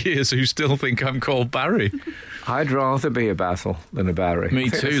for years who still think I'm called Barry. I'd rather be a Basil than a Barry.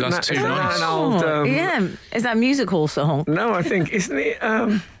 Me too. That's too nice. An old, is that a musical song? No, I think, isn't it?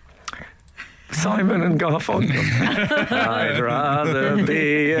 Simon and Garfunkel. I'd rather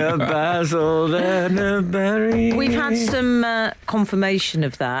be a Basil than a Barry. We've had some confirmation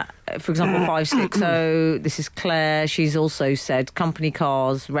of that. For example, 560, this is Claire. She's also said company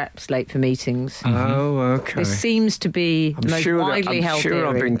cars, reps late for meetings. Oh, okay. This seems to be the most widely held theory.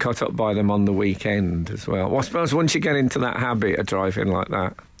 I've been cut up by them on the weekend as well. I suppose once you get into that habit of driving like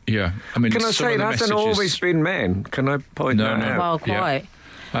that. Yeah. I mean, can I say it hasn't always been men? Can I point that out? Well, quite. Yeah.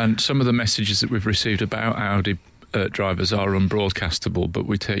 And some of the messages that we've received about Audi drivers are unbroadcastable, but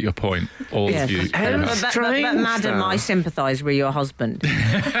we take your point, all of you. But madam, I sympathise with your husband.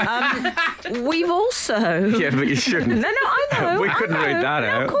 We've also... Yeah, but you shouldn't. No, I know. We couldn't read that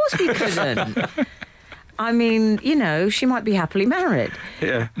out. Of course we couldn't. I mean, she might be happily married.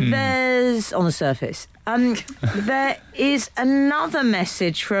 Yeah. There's, on the surface, there is another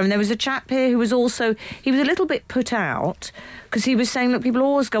message from, there was a chap here who was also, he was a little bit put out because he was saying, look, people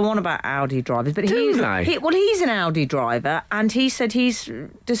always go on about Audi drivers, but he's an Audi driver, and he said he's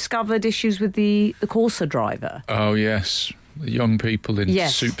discovered issues with the Corsa driver. Oh, yes. The young people in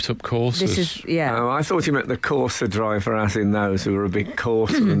souped-up Corsas. Oh, I thought you meant the Corsa driver as in those who are a bit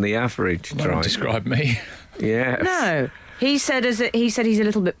coarser than the average driver. Describe me. Yes. No. He said he's a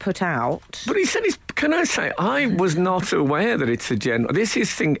little bit put out. But he said can I say, I was not aware that it's a general... This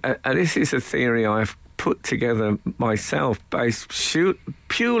is a theory I've put together myself based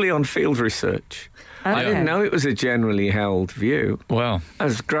purely on field research. Okay. I didn't know it was a generally held view. Well,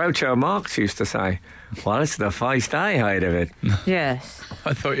 as Groucho Marx used to say, well, it's the first I heard of it. Yes.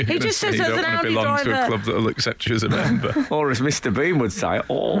 I thought you were going to say you don't want to belong to a club that will accept you as a member. Or as Mr. Bean would say,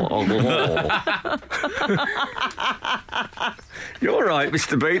 You're right,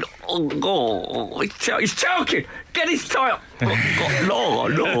 Mr. Bean. He's choking. Get his tie up. No.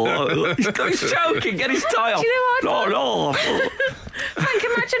 He's choking. Get his tie up. Do you know what? No. Frank,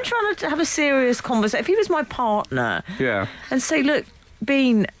 imagine trying to have a serious conversation. If he was my partner, Yeah. and say, "Look,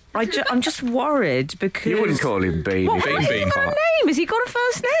 Bean, I'm just worried because You wouldn't call him Bean. What, if why he has was he got a part- name? Has he got a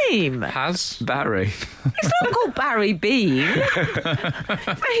first name? Has? Barry. He's not called Barry Bean. Made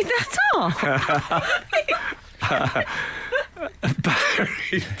that up.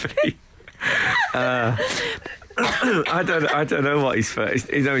 Barry Bean. I don't know what his first.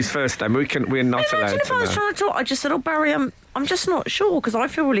 You know his first name. We're not Imagine allowed if to I was know. trying to talk, I just said, "Oh, Barry, I'm just not sure because I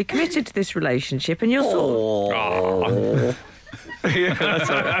feel really committed to this relationship," and you're sort of, Yeah, that's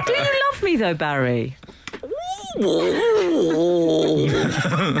right. "Do you love me though, Barry?"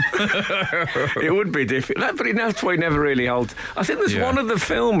 It would be difficult, but that's why he never really holds. I think there's Yeah. one of the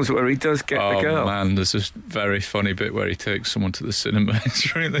films where he does get the girl. Oh man, there's this very funny bit where he takes someone to the cinema.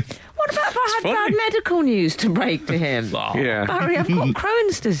 It's really. What about if I had funny. bad medical news to break to him? Oh. Yeah. Barry, I've got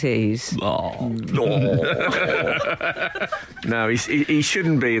Crohn's disease. Oh. No, he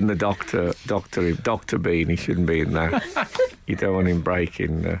shouldn't be in the Doctor Bean. He shouldn't be in that. You don't want him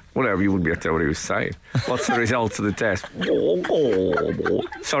breaking. Whatever, you wouldn't be able to tell what he was saying. What's the result of the test?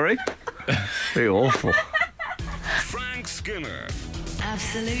 Sorry? Be awful. Frank Skinner.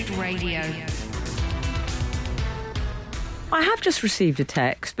 Absolute Radio. I have just received a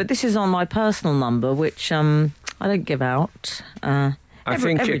text, but this is on my personal number, which I don't give out. I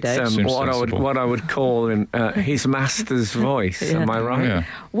think every it's day. Seems what I would call his master's voice. Yeah. Am I right? Yeah.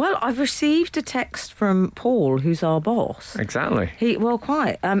 Well, I've received a text from Paul, who's our boss. Exactly.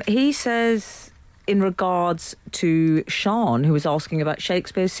 He says, in regards to Sean, who was asking about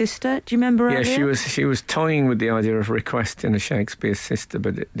Shakespeare's sister. Do you remember Yeah, earlier? she was toying with the idea of requesting a Shakespeare sister,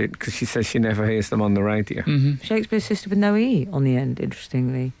 but because she says she never hears them on the radio. Shakespeare's sister with no E on the end,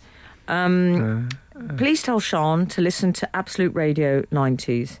 interestingly. Please tell Sean to listen to Absolute Radio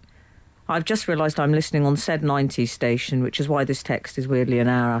 90s. I've just realised I'm listening on said 90s station, which is why this text is weirdly an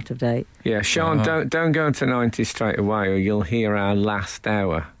hour out of date. Yeah, Sean, don't go into 90 straight away, or you'll hear our last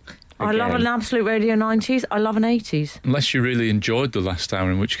hour. I love an Absolute Radio 90s. I love an 80s. Unless you really enjoyed the last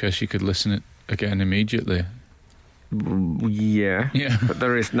hour, in which case you could listen it again immediately. Yeah, Yeah. but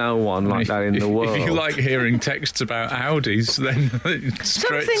there is no one like that in the world. If you like hearing texts about Audis, then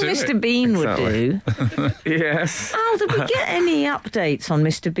straight Something to Mr. it. Bean Exactly. would do. Yes. Al, did we get any updates on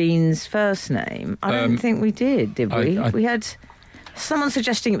Mr. Bean's first name? I don't think we did we? We had someone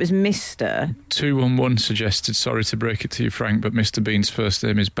suggesting it was Mr. 211 suggested, sorry to break it to you, Frank, but Mr. Bean's first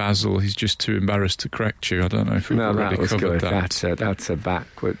name is Basil. He's just too embarrassed to correct you. I don't know if we've No, already that was covered good. that. That's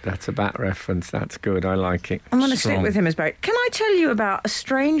a bat reference. That's good. I like it. I'm going to stick Strong. with him as Barry. Can I tell you about a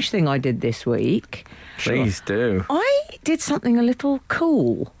strange thing I did this week? Please do. I did something a little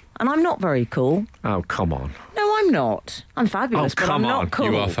cool, and I'm not very cool. Oh, come on. No, I'm not. I'm fabulous, Oh, but I'm come on. not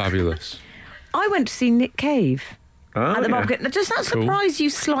cool. You are fabulous. I went to see Nick Cave Oh, at the yeah. Barbican. Now, does that Cool. surprise you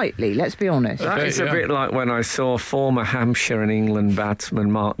slightly? Let's be honest. That bet, is a yeah. bit like when I saw former Hampshire and England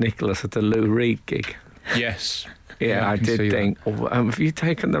batsman Mark Nicholas at the Lou Reed gig. Yes. Yeah, I can see did that. think, have you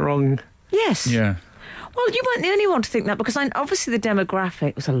taken the wrong... Yes. Yeah. Well, you weren't the only one to think that, because obviously the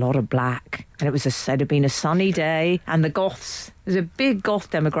demographic was a lot of black, and it was said to have been a sunny day, and the goths. There's a big goth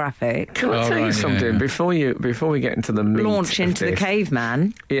demographic. Can I Oh, tell you right, something yeah. before we get into the meat Launch of into the this?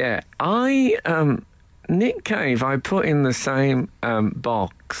 caveman. Yeah, Nick Cave, I put in the same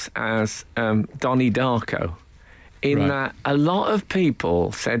box as Donnie Darko, in Right. that a lot of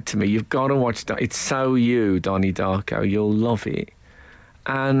people said to me, "You've got to watch it's so you, Donnie Darko. You'll love it."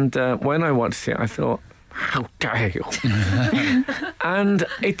 And when I watched it, I thought, "How dare you?" And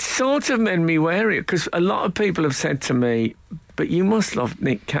it sort of made me wary, because a lot of people have said to me, "But you must love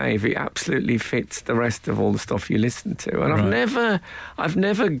Nick Cave. He absolutely fits the rest of all the stuff you listen to." And Right. I've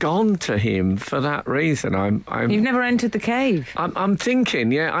never gone to him for that reason. You've never entered the cave. I'm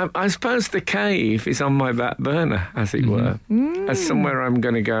thinking, I suppose the cave is on my back burner, as it were, as somewhere I'm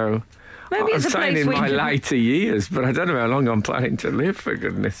going to go. Maybe it's I'm a saying place in we my could- later years, but I don't know how long I'm planning to live, for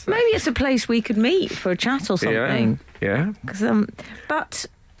goodness sake. Maybe it's a place we could meet for a chat or something. Yeah. 'Cause, but,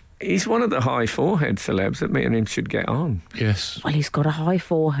 He's one of the high forehead celebs that me and him should get on. Yes. well, he's got a high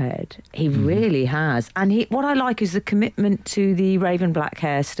forehead. He really has. And what I like is the commitment to the raven black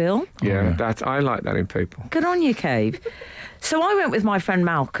hair still. Yeah, I like that in people. Good on you, Cave. So I went with my friend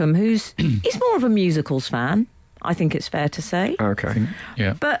Malcolm, he's more of a musicals fan, I think it's fair to say. Okay.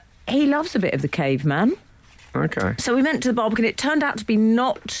 Yeah. But he loves a bit of the caveman. Okay. So we went to the Barbican. It turned out to be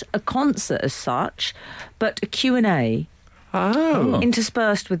not a concert as such, but a Q&A Oh.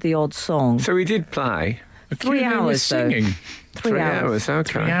 interspersed with the odd song. So he did play. 3 Q&A was hours, though. singing. 3 hours.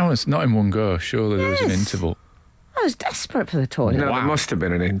 Okay. 3 hours, not in one go. Surely there was an Yes. interval. I was desperate for the toilet. No, there must have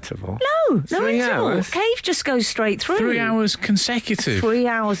been an interval. No 3 interval. hours? Cave just goes straight through. 3 hours consecutive. 3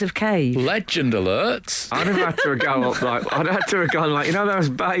 hours of cave. Legend alerts. I'd have had to have gone up like, I'd had to have gone like, you know those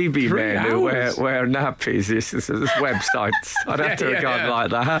baby 3 men who hours? wear nappies, this websites. I'd have to have gone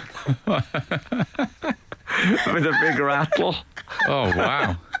like that. With a big rattle. Oh,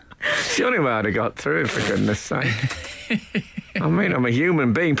 wow. It's the only way I'd have got through, for goodness sake. I mean, I'm a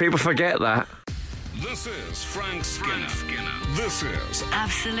human being. People forget that. This is Frank Skinner. This is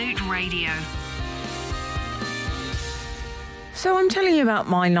Absolute Radio. So I'm telling you about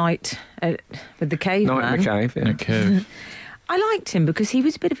my night with the caveman. Night in the cave, yeah. Okay. I liked him because he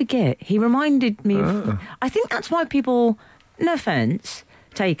was a bit of a git. He reminded me of... I think that's why people... No offence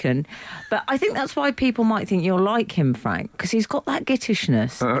taken, but I think that's why people might think you'll like him, Frank, because he's got that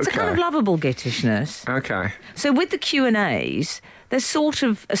gittishness. It's a kind of Okay. lovable gittishness. Okay. So with the Q&As, there's sort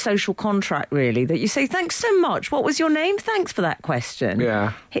of a social contract, really, that you say, thanks so much. What was your name? Thanks for that question.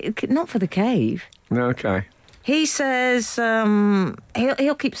 Yeah. Not for the cave. Okay. He says,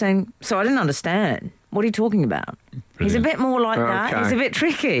 he'll keep saying, so I didn't understand. What are you talking about? He's a bit more like that. Okay. He's a bit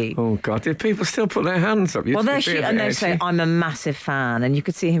tricky. Oh, God. Did people still put their hands up? Well, they say, I'm a massive fan. And you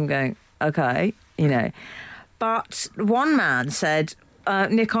could see him going, okay, you know. But one man said,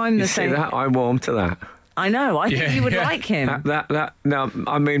 Nick, I'm the You see same. that? I warm to that. I know. I think you would like him. No,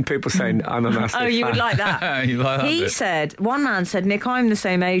 I mean people saying I'm a massive Oh, you fan. would like that. You like that He bit? said, one man said, Nick, I'm the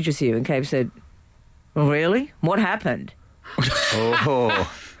same age as you. And Cave said, well, really? What happened?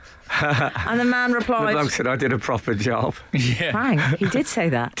 Oh. And the man The replied, bloke said I did a proper job. Yeah. Frank, he did say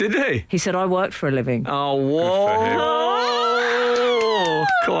that. Did he? He said, I worked for a living. Oh, for him. whoa.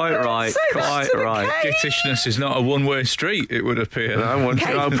 Quite right. Quite right. Gittishness is not a one-way street, it would appear. I want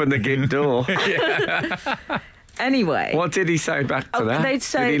to open the gate door. Anyway. What did he say back to that? they'd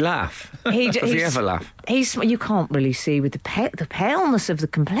say- Did he laugh? Does he ever laugh? You can't really see with the paleness of the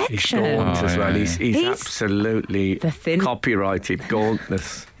He's complexion. gaunt as well. yeah. He's absolutely the thin- copyrighted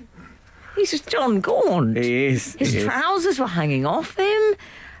gauntness. He's just John Gaunt. He is. His he is. trousers were hanging off him,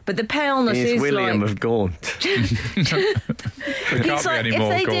 but the paleness He is is William like... of Gaunt. There can't He's be like, any if more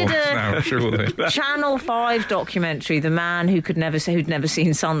they did gaunts a- now, surely. Channel 5 documentary, The Man Who'd Never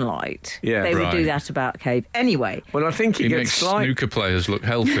Seen Sunlight. Yeah. They would do Right. that about Cave. Anyway, Well, I think He he makes gets slight. snooker players look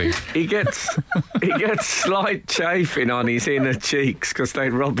healthy. He gets slight chafing on his inner cheeks because they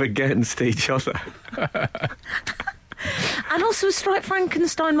rub against each other. and also a striped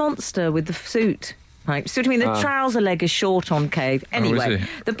Frankenstein monster with the suit. Right, so what I mean, the trouser leg is short on Cave. Anyway, is he?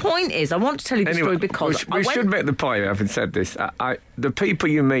 the point is, I want to tell you the story because we should make the point, having said this, the people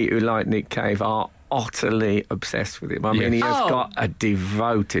you meet who like Nick Cave are utterly obsessed with him. I mean, he has Oh. got a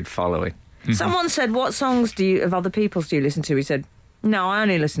devoted following. someone said, "What songs of other people's do you listen to?" He said, "No, I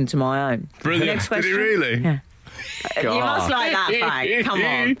only listen to my own." Brilliant. Next Did he question. really? Yeah. You God. must like that, Frank. Come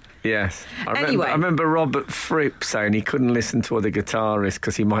on. Yes. Anyway. I remember Robert Fripp saying he couldn't listen to other guitarists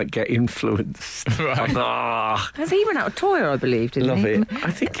because he might get influenced. Right. Ah, Has he run out of toy, I believe, didn't love he? it.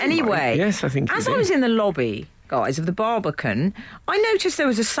 I think he Anyway, might. Yes, I think he as did. I was in the lobby, guys, of the Barbican, I noticed there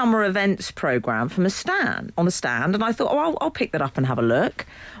was a summer events programme on the stand, and I thought, oh, I'll pick that up and have a look.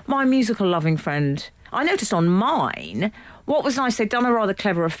 My musical loving friend, I noticed on mine, what was nice, they'd done a rather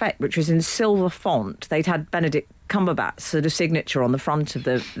clever effect, which was in silver font. They'd had Benedict Cumberbatch's sort of signature on the front of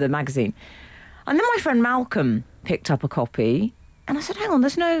the magazine. And then my friend Malcolm picked up a copy, and I said, hang on,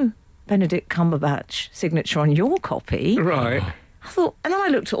 there's no Benedict Cumberbatch signature on your copy. Right. I thought, and then I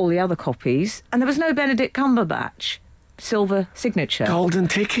looked at all the other copies, and there was no Benedict Cumberbatch silver signature. Golden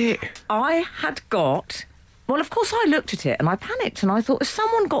ticket. I had got... Well, of course, I looked at it and I panicked and I thought, if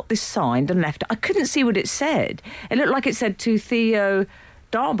someone got this signed and left it, I couldn't see what it said. It looked like it said to Theo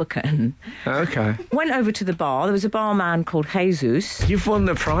Darbican. Okay. Went over to the bar. There was a barman called Jesus. You've won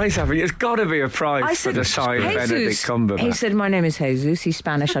the prize, haven't you? There's got to be a prize I for said, the signed Benedict Cumberbatch. He said, my name is Jesus. He's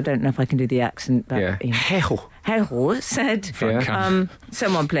Spanish. I don't know if I can do the accent. But, yeah. you know. Hell. Hell said, Yeah.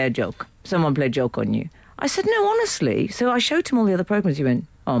 someone play a joke. Someone play a joke on you. I said, no, honestly. So I showed him all the other programmes. He went,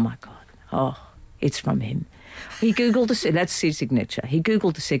 oh, my God. Oh, it's from him. He Googled let's see signature. He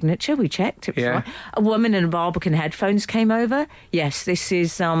Googled the signature. We checked. It was right. A woman in a Barbican headphones came over. Yes, this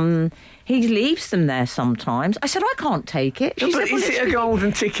is, he leaves them there sometimes. I said, I can't take it. She But said, well, is it a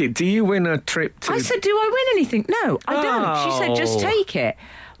golden ticket? Do you win a trip to... I said, do I win anything? No, I don't. She said, just take it.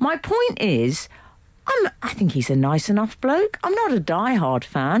 My point is, I think he's a nice enough bloke. I'm not a die-hard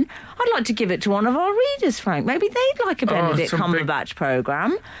fan. I'd like to give it to one of our readers, Frank. Maybe they'd like a Benedict Cumberbatch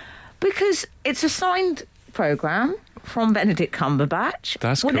programme, because it's a signed programme from Benedict Cumberbatch.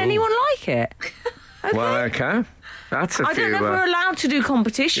 That's Would cool. anyone like it? Okay. Well, okay. That's a I few. don't know if we're allowed to do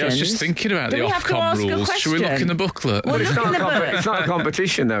competitions. Yeah, I was just thinking about Do the we have to Ofcom ask a rules. Should we look question? in the booklet? Well, It's look in the book. it's not a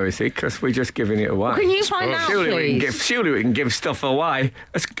competition, though, is it? Because we're just giving it away. Can you find out, please? Surely we can give stuff away.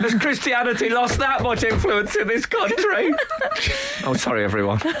 Has Christianity lost that much influence in this country? Oh, sorry,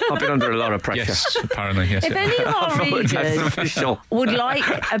 everyone. I've been under a lot of pressure. Yes, apparently, yes. If any of our That's readers official. would like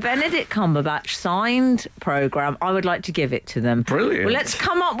a Benedict Cumberbatch signed programme, I would like to give it to them. Brilliant. Well, let's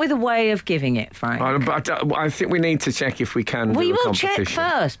come up with a way of giving it, Frank. I think we need to check if we can We do a will competition. check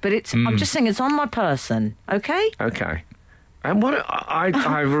first, but I'm just saying it's on my person, okay? Okay. And what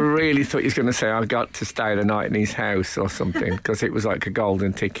I really thought he was going to say I got to stay the night in his house or something because it was like a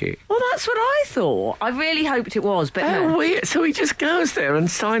golden ticket. Well, that's what I thought. I really hoped it was, but Oh, no. weird. So he just goes there and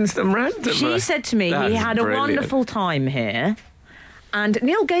signs them randomly. She said to me That's he had a brilliant. wonderful time here. And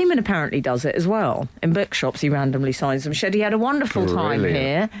Neil Gaiman apparently does it as well. In bookshops, he randomly signs them. Said he had a wonderful time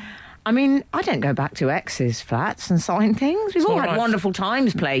Brilliant. here. I mean, I don't go back to ex's flats and sign things. We've all had all right. wonderful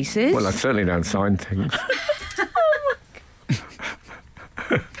times places. Well, I certainly don't sign things.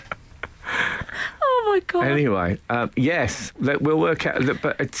 Oh, my God. Anyway, yes, we'll work out.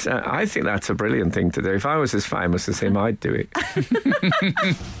 But it's, I think that's a brilliant thing to do. If I was as famous as him, I'd do it.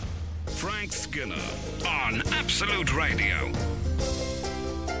 Frank Skinner on Absolute Radio.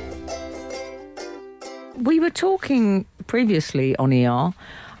 We were talking previously on ER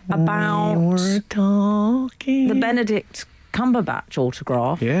about the Benedict Cumberbatch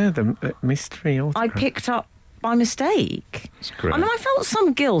autograph. Yeah, the mystery I autograph. picked up by mistake. It's great. And I felt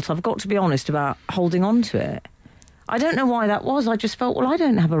some guilt, I've got to be honest, about holding on to it. I don't know why that was. I just felt, well, I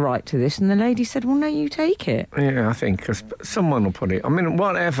don't have a right to this. And the lady said, well, no, you take it. Yeah, I think because someone will put it. I mean,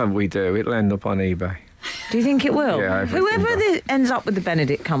 whatever we do, it'll end up on eBay. Do you think it will? Yeah, everything Whoever does. ends up with the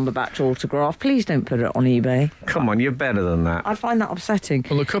Benedict Cumberbatch autograph, please don't put it on eBay. Come on, you're better than that. I find that upsetting.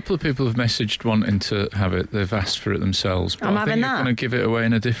 Well, a couple of people have messaged wanting to have it. They've asked for it themselves. But I'm I think having you're that. going to give it away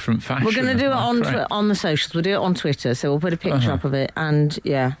in a different fashion. We're going to do it Am I correct? on the socials. We'll do it on Twitter. So we'll put a picture up of it. And,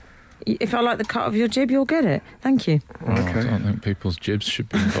 yeah, if I like the cut of your jib, you'll get it. Thank you. Well, I don't think people's jibs should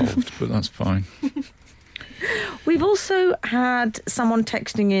be involved, but that's fine. We've also had someone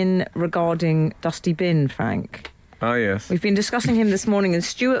texting in regarding Dusty Bin, Frank. Oh, yes. We've been discussing him this morning, and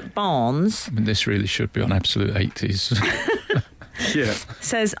Stuart Barnes I mean, this really should be on Absolute 80s. Yeah.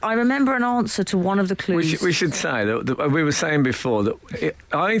 says, I remember an answer to one of the clues. We should say that we were saying before that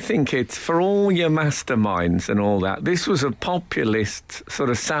I think it's for all your masterminds and all that. This was a populist sort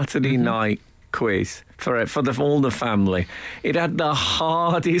of Saturday night quiz for all the family. It had the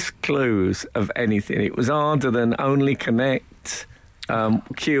hardest clues of anything. It was harder than Only Connect,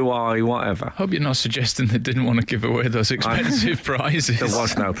 QI, whatever. Hope you're not suggesting they didn't want to give away those expensive prizes. There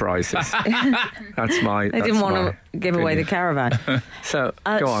was no prizes. That's my. They didn't want to give away the caravan. So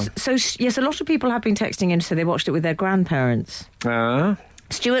go on. So, yes, a lot of people have been texting in to say they watched it with their grandparents.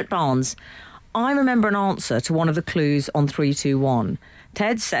 Stuart Barnes, I remember an answer to one of the clues on 321.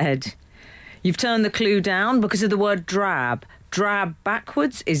 Ted said, you've turned the clue down because of the word drab. Drab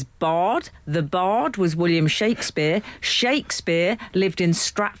backwards is bard. The bard was William Shakespeare. Shakespeare lived in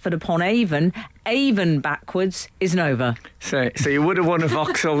Stratford-upon-Avon. Avon backwards is Nova. So you would have won a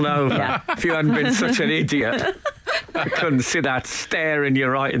Vauxhall Nova if you hadn't been such an idiot. I couldn't see that staring you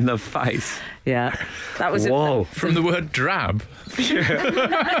right in the face. Yeah, that was Whoa. From the word drab.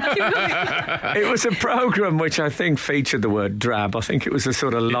 It was a programme which I think featured the word drab. I think it was a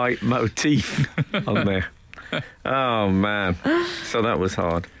sort of leitmotif on there. Oh, man. So that was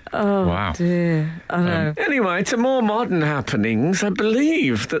hard. Wow. dear. I know. Anyway, to more modern happenings, I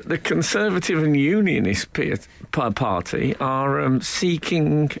believe that the Conservative and Unionist Party are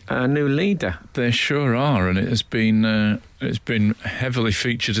seeking a new leader. They sure are, and it's been heavily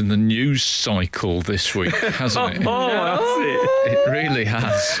featured in the news cycle this week, hasn't it? Oh, that's it. It really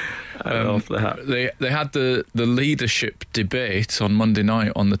has. I love that. They had the leadership debate on Monday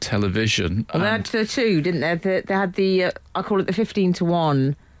night on the television. Well, they had the two, didn't they? They had the, I call it the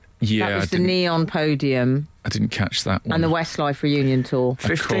 15-1. Yeah, That was the neon podium I didn't catch that one. and the Westlife reunion tour.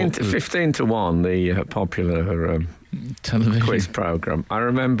 15 to 1, the popular television quiz programme. I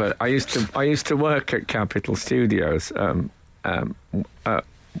remember I used to work at Capitol Studios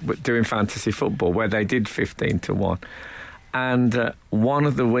doing fantasy football, where they did 15 to 1. And one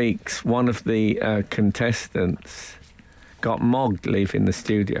of the weeks, one of the contestants got mogged leaving the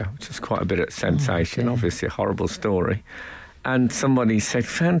studio, which was quite a bit of sensation, obviously a horrible story. And somebody said,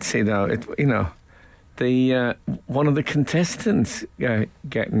 fancy though, the one of the contestants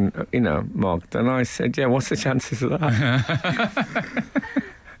getting, mogged. And I said, yeah, what's the chances of that?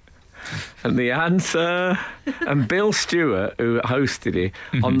 And the answer, and Bill Stewart, who hosted it,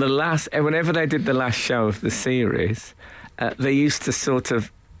 on the last, whenever they did the last show of the series, they used to sort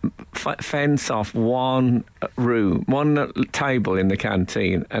of fence off one room, one table in the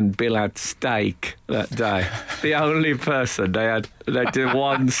canteen, and Bill had steak that day. The only person they did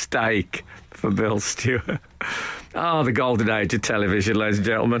one steak for Bill Stewart. Oh, the golden age of television, ladies and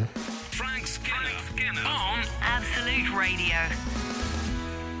gentlemen. Frank Skinner on Absolute Radio.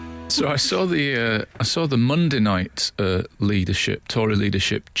 So I saw the Monday night Tory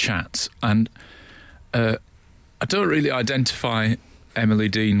leadership chat, and I don't really identify Emily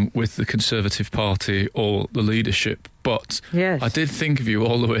Dean with the Conservative Party or the leadership, but Yes. I did think of you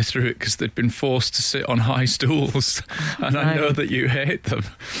all the way through it because they'd been forced to sit on high stools, and I know that you hate them,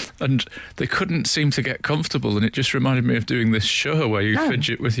 and they couldn't seem to get comfortable, and it just reminded me of doing this show where you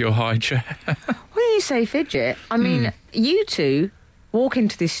fidget with your high chair. When you say fidget, I mean, you two walk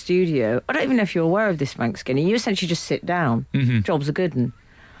into this studio. I don't even know if you're aware of this, Frank Skinner. You essentially just sit down. Job's a good one.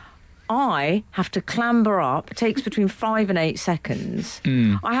 I have to clamber up. It takes between 5 and 8 seconds.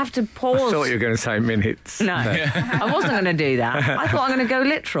 I have to pause. I thought you were going to say minutes. No, I wasn't going to do that. I thought I'm going to go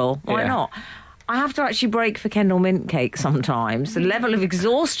literal. Why not? I have to actually break for Kendal mint cake sometimes. The level of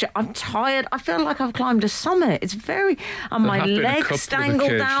exhaustion. I'm tired. I feel like I've climbed a summit. It's very... And my legs dangle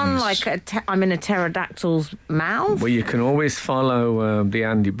down like I'm in a pterodactyl's mouth. Well, you can always follow the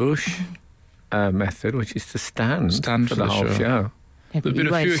Andy Bush method, which is to stand for the whole show. Yeah, There've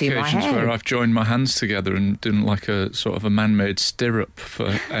been a few occasions where I've joined my hands together and done like a sort of a man-made stirrup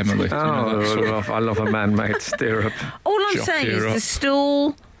for Emily. I love a man-made stirrup. All I'm saying is the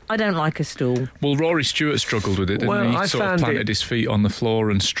stool... I don't like a stool. Well, Rory Stewart struggled with it, didn't he? He sort of planted his feet on the floor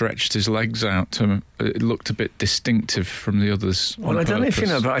and stretched his legs out. It looked a bit distinctive from the others. Well, I don't know if you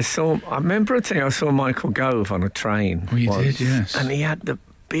know, but I remember a thing, I saw Michael Gove on a train. Oh, you did, yes. And he had the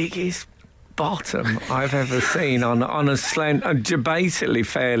biggest bottom I've ever seen on a basically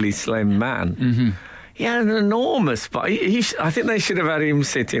fairly slim man. Mm-hmm. He had an enormous bottom. I think they should have had him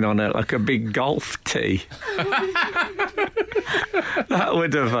sitting on like a big golf tee. That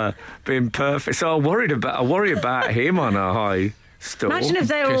would have been perfect. So I worry about him on a high stool. Imagine if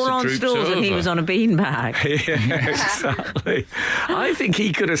they were all on stools and he was on a beanbag. Yeah, exactly. I think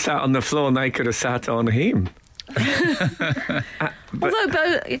he could have sat on the floor and they could have sat on him. Although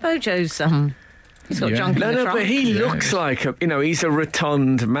Bojo's he's got junk in the trunk. But he looks like he's a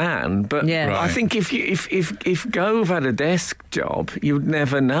rotund man. But I think if Gove had a desk job, you'd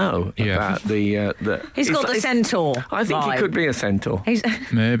never know about the. He's got the centaur. I think he could be a centaur.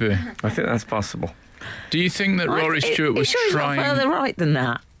 Maybe. I think that's possible. Do you think that Rory Stewart was trying? He's not further right than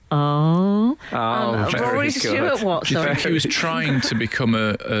that. Rory Stewart, what? Do you think he was trying to become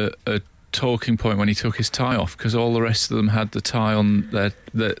a talking point when he took his tie off, because all the rest of them had the tie on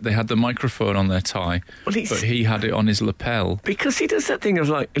they had the microphone on their tie, but he had it on his lapel? Because he does that thing of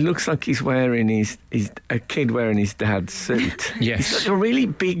it looks like he's wearing a kid wearing his dad's suit. Yes. He's got really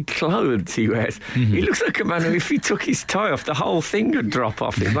big clothes he wears. Mm-hmm. He looks like a man who, if he took his tie off, the whole thing would drop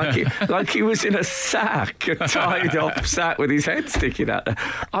off him, like he was in a sack, a tied up sack with his head sticking out there.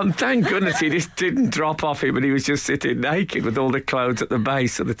 Thank goodness he just didn't drop off him and he was just sitting naked with all the clothes at the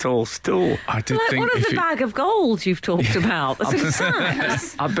base of the tall stool. I did think what of the bag of gold you've talked about? That's a sack.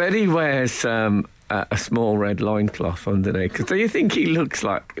 I bet he wears a small red loincloth underneath. Because do you think he looks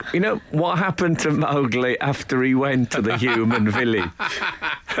like... what happened to Mowgli after he went to the human village?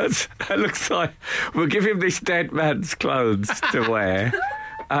 That looks like... We'll give him this dead man's clothes to wear.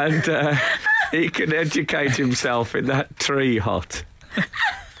 And he can educate himself in that tree hut.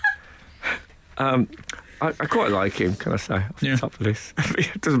 I quite like him, can I say, off the top of this.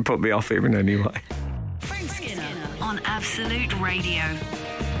 It doesn't put me off him in any way. Frank Skinner on Absolute Radio.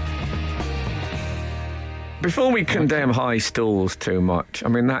 Before we condemn high stools too much, I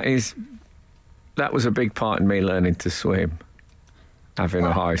mean, that was a big part in me learning to swim, having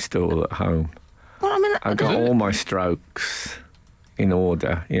a high stool at home. Well, I mean, I got all my strokes in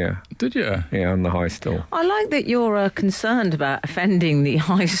order, yeah. Did you? Yeah, on the high stool. I like that you're concerned about offending the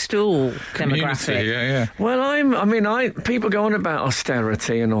high stool demographic. Yeah. Well, people go on about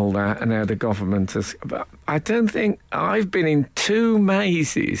austerity and all that and how the government has... But I don't think... I've been in 2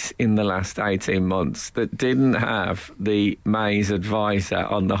 mazes in the last 18 months that didn't have the maze advisor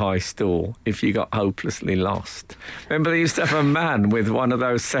on the high stool if you got hopelessly lost. Remember they used to have a man with one of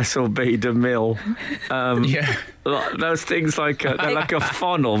those Cecil B. DeMille those things they're like a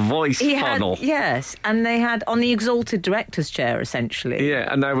funnel, voice funnel. Yes, and they had on the exalted director's chair, essentially.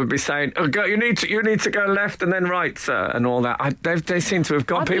 Yeah, and they would be saying, "Oh, you need to go left and then right, sir," and all that. They seem to have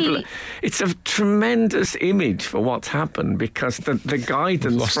got people. It's a tremendous image for what's happened because the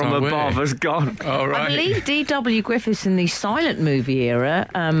guidance from above has gone. Oh, right. I believe D.W. Griffiths in the silent movie era,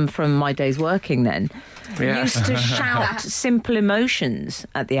 from my days working then, used to shout simple emotions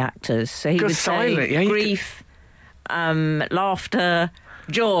at the actors. So he would say grief, laughter,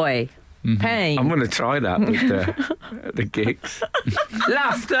 joy, pain. I'm going to try that with the gigs.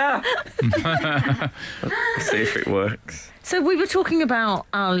 Laughter! See if it works. So we were talking about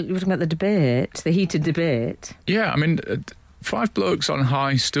the debate, the heated debate. Yeah, I mean, 5 blokes on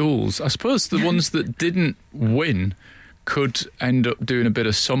high stools. I suppose the ones that didn't win could end up doing a bit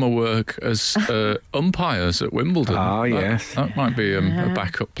of summer work as umpires at Wimbledon. Oh, yes. That might be a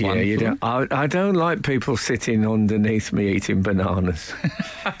backup plan. Yeah, you don't. I don't like people sitting underneath me eating bananas.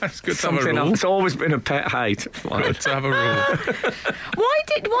 It's good to have a rule. It's always been a pet hate. Good to have a rule. Why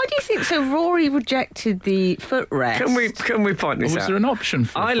do you think so? Rory rejected the footrest. Can we point this out? Was there an option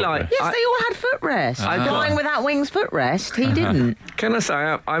for Yes, they all had footrest. Going without wings footrest, he didn't. Can I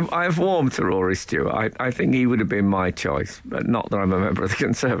say, I've warmed to Rory Stewart. I think he would have been my choice, but not that I'm a member of the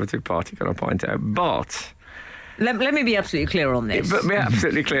Conservative Party, can I point out. But let me be absolutely clear on this. But be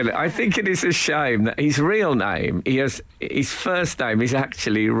absolutely clear. I think it is a shame that his real name, his first name is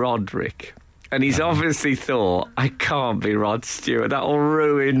actually Roderick. And he's obviously thought, I can't be Rod Stewart. That'll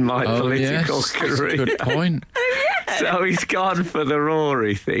ruin my political career. That's a good point. So he's gone for the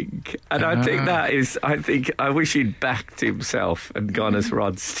Rory thing. And I think I wish he'd backed himself and gone as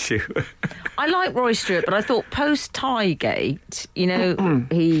Rod Stewart. I like Roy Stewart, but I thought post-Tie-gate,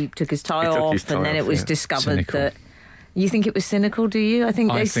 he took his tie off and then it was discovered that... You think it was cynical, do you? I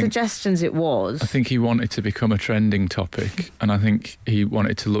think there's suggestions it was. I think he wanted to become a trending topic, and I think he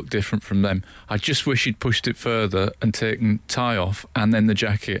wanted to look different from them. I just wish he'd pushed it further and taken tie off, and then the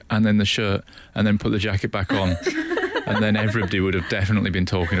jacket, and then the shirt, and then put the jacket back on. And then everybody would have definitely been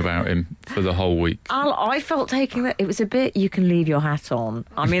talking about him for the whole week. I felt taking that. It was a bit, you can leave your hat on.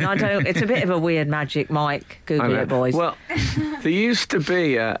 I mean, it's a bit of a weird Magic Mike. Google it, boys. Well, there used to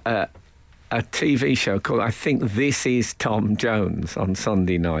be a TV show called, I think, This Is Tom Jones on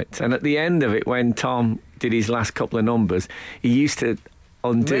Sunday nights. And at the end of it, when Tom did his last couple of numbers, he used to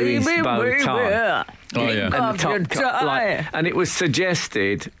undo his bow tie. Oh, yeah. And, the top, and it was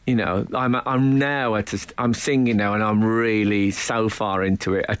suggested, I'm singing now and I'm really so far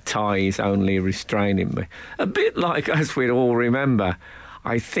into it, a tie is only restraining me. A bit like, as we all remember,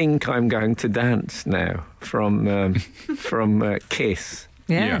 I Think I'm Going to Dance Now from Kiss.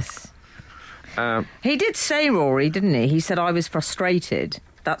 Yes. He did say, Rory, didn't he? He said, I was frustrated.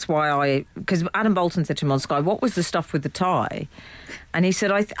 That's why because Adam Bolton said to him on Sky, what was the stuff with the tie? And he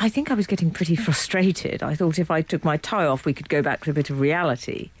said, I think I was getting pretty frustrated. I thought if I took my tie off, we could go back to a bit of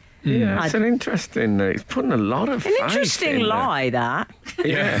reality. Yeah, it's an interesting... he's putting a lot of faith interesting in lie, that.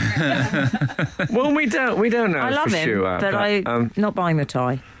 Yeah. Well, we don't know I love for him, sure. but I'm not buying the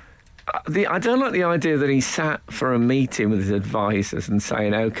tie. I don't like the idea that he sat for a meeting with his advisors and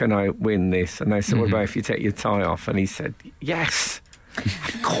saying, how can I win this? And they said, what about if you take your tie off? And he said, yes,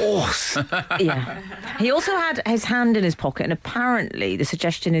 of course. Yeah. He also had his hand in his pocket, and apparently the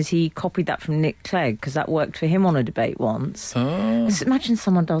suggestion is he copied that from Nick Clegg, because that worked for him on a debate once. Oh. Just imagine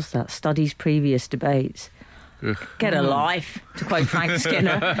someone does that, studies previous debates. Get a life, to quote Frank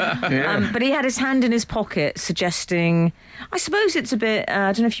Skinner. Yeah. But he had his hand in his pocket suggesting, I suppose it's a bit,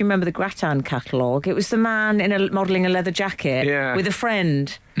 I don't know if you remember the Gratin catalogue. It was the man modelling a leather jacket with a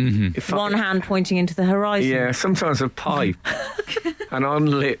friend, one hand pointing into the horizon. Yeah, sometimes a pipe, an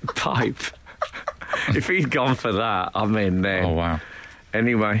unlit pipe. If he'd gone for that, I'm in there. Oh, wow.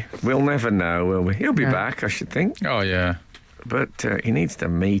 Anyway, we'll never know, will we? He'll be back, I should think. Oh, yeah. But he needs to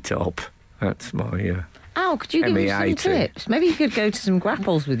meet up. That's my... Al, could you give me some tips? Maybe he could go to some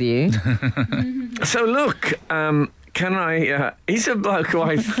grapples with you. So look, can I... he's a bloke who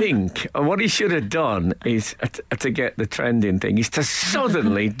I think what he should have done is, to get the trending thing, is to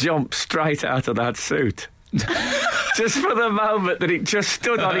suddenly jump straight out of that suit. Just for the moment that it just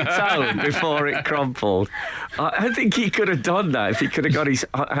stood on its own before it crumpled. I think he could have done that if he could have got his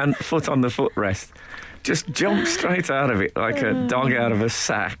foot on the footrest. Just jump straight out of it like a dog out of a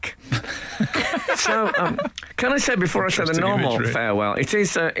sack. So, can I say before I say the normal farewell, it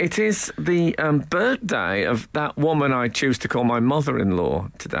is the birthday of that woman I choose to call my mother-in-law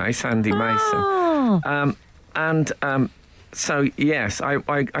today, Sandy Mason. So, yes,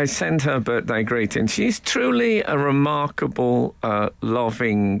 I send her birthday greeting. She's truly a remarkable,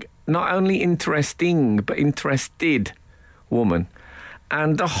 loving, Not only interesting, but interested woman.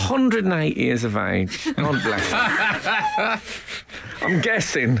 And 108 years of age. God bless her.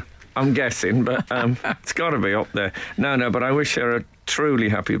 I'm guessing, but it's got to be up there. No, but I wish her a truly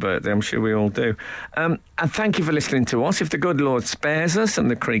happy birthday. I'm sure we all do. And thank you for listening to us. If the good Lord spares us and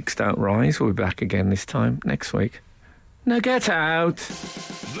the creeks don't rise, we'll be back again this time next week. Now get out.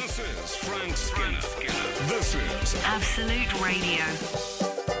 This is Frank Skinner. This is Absolute Radio.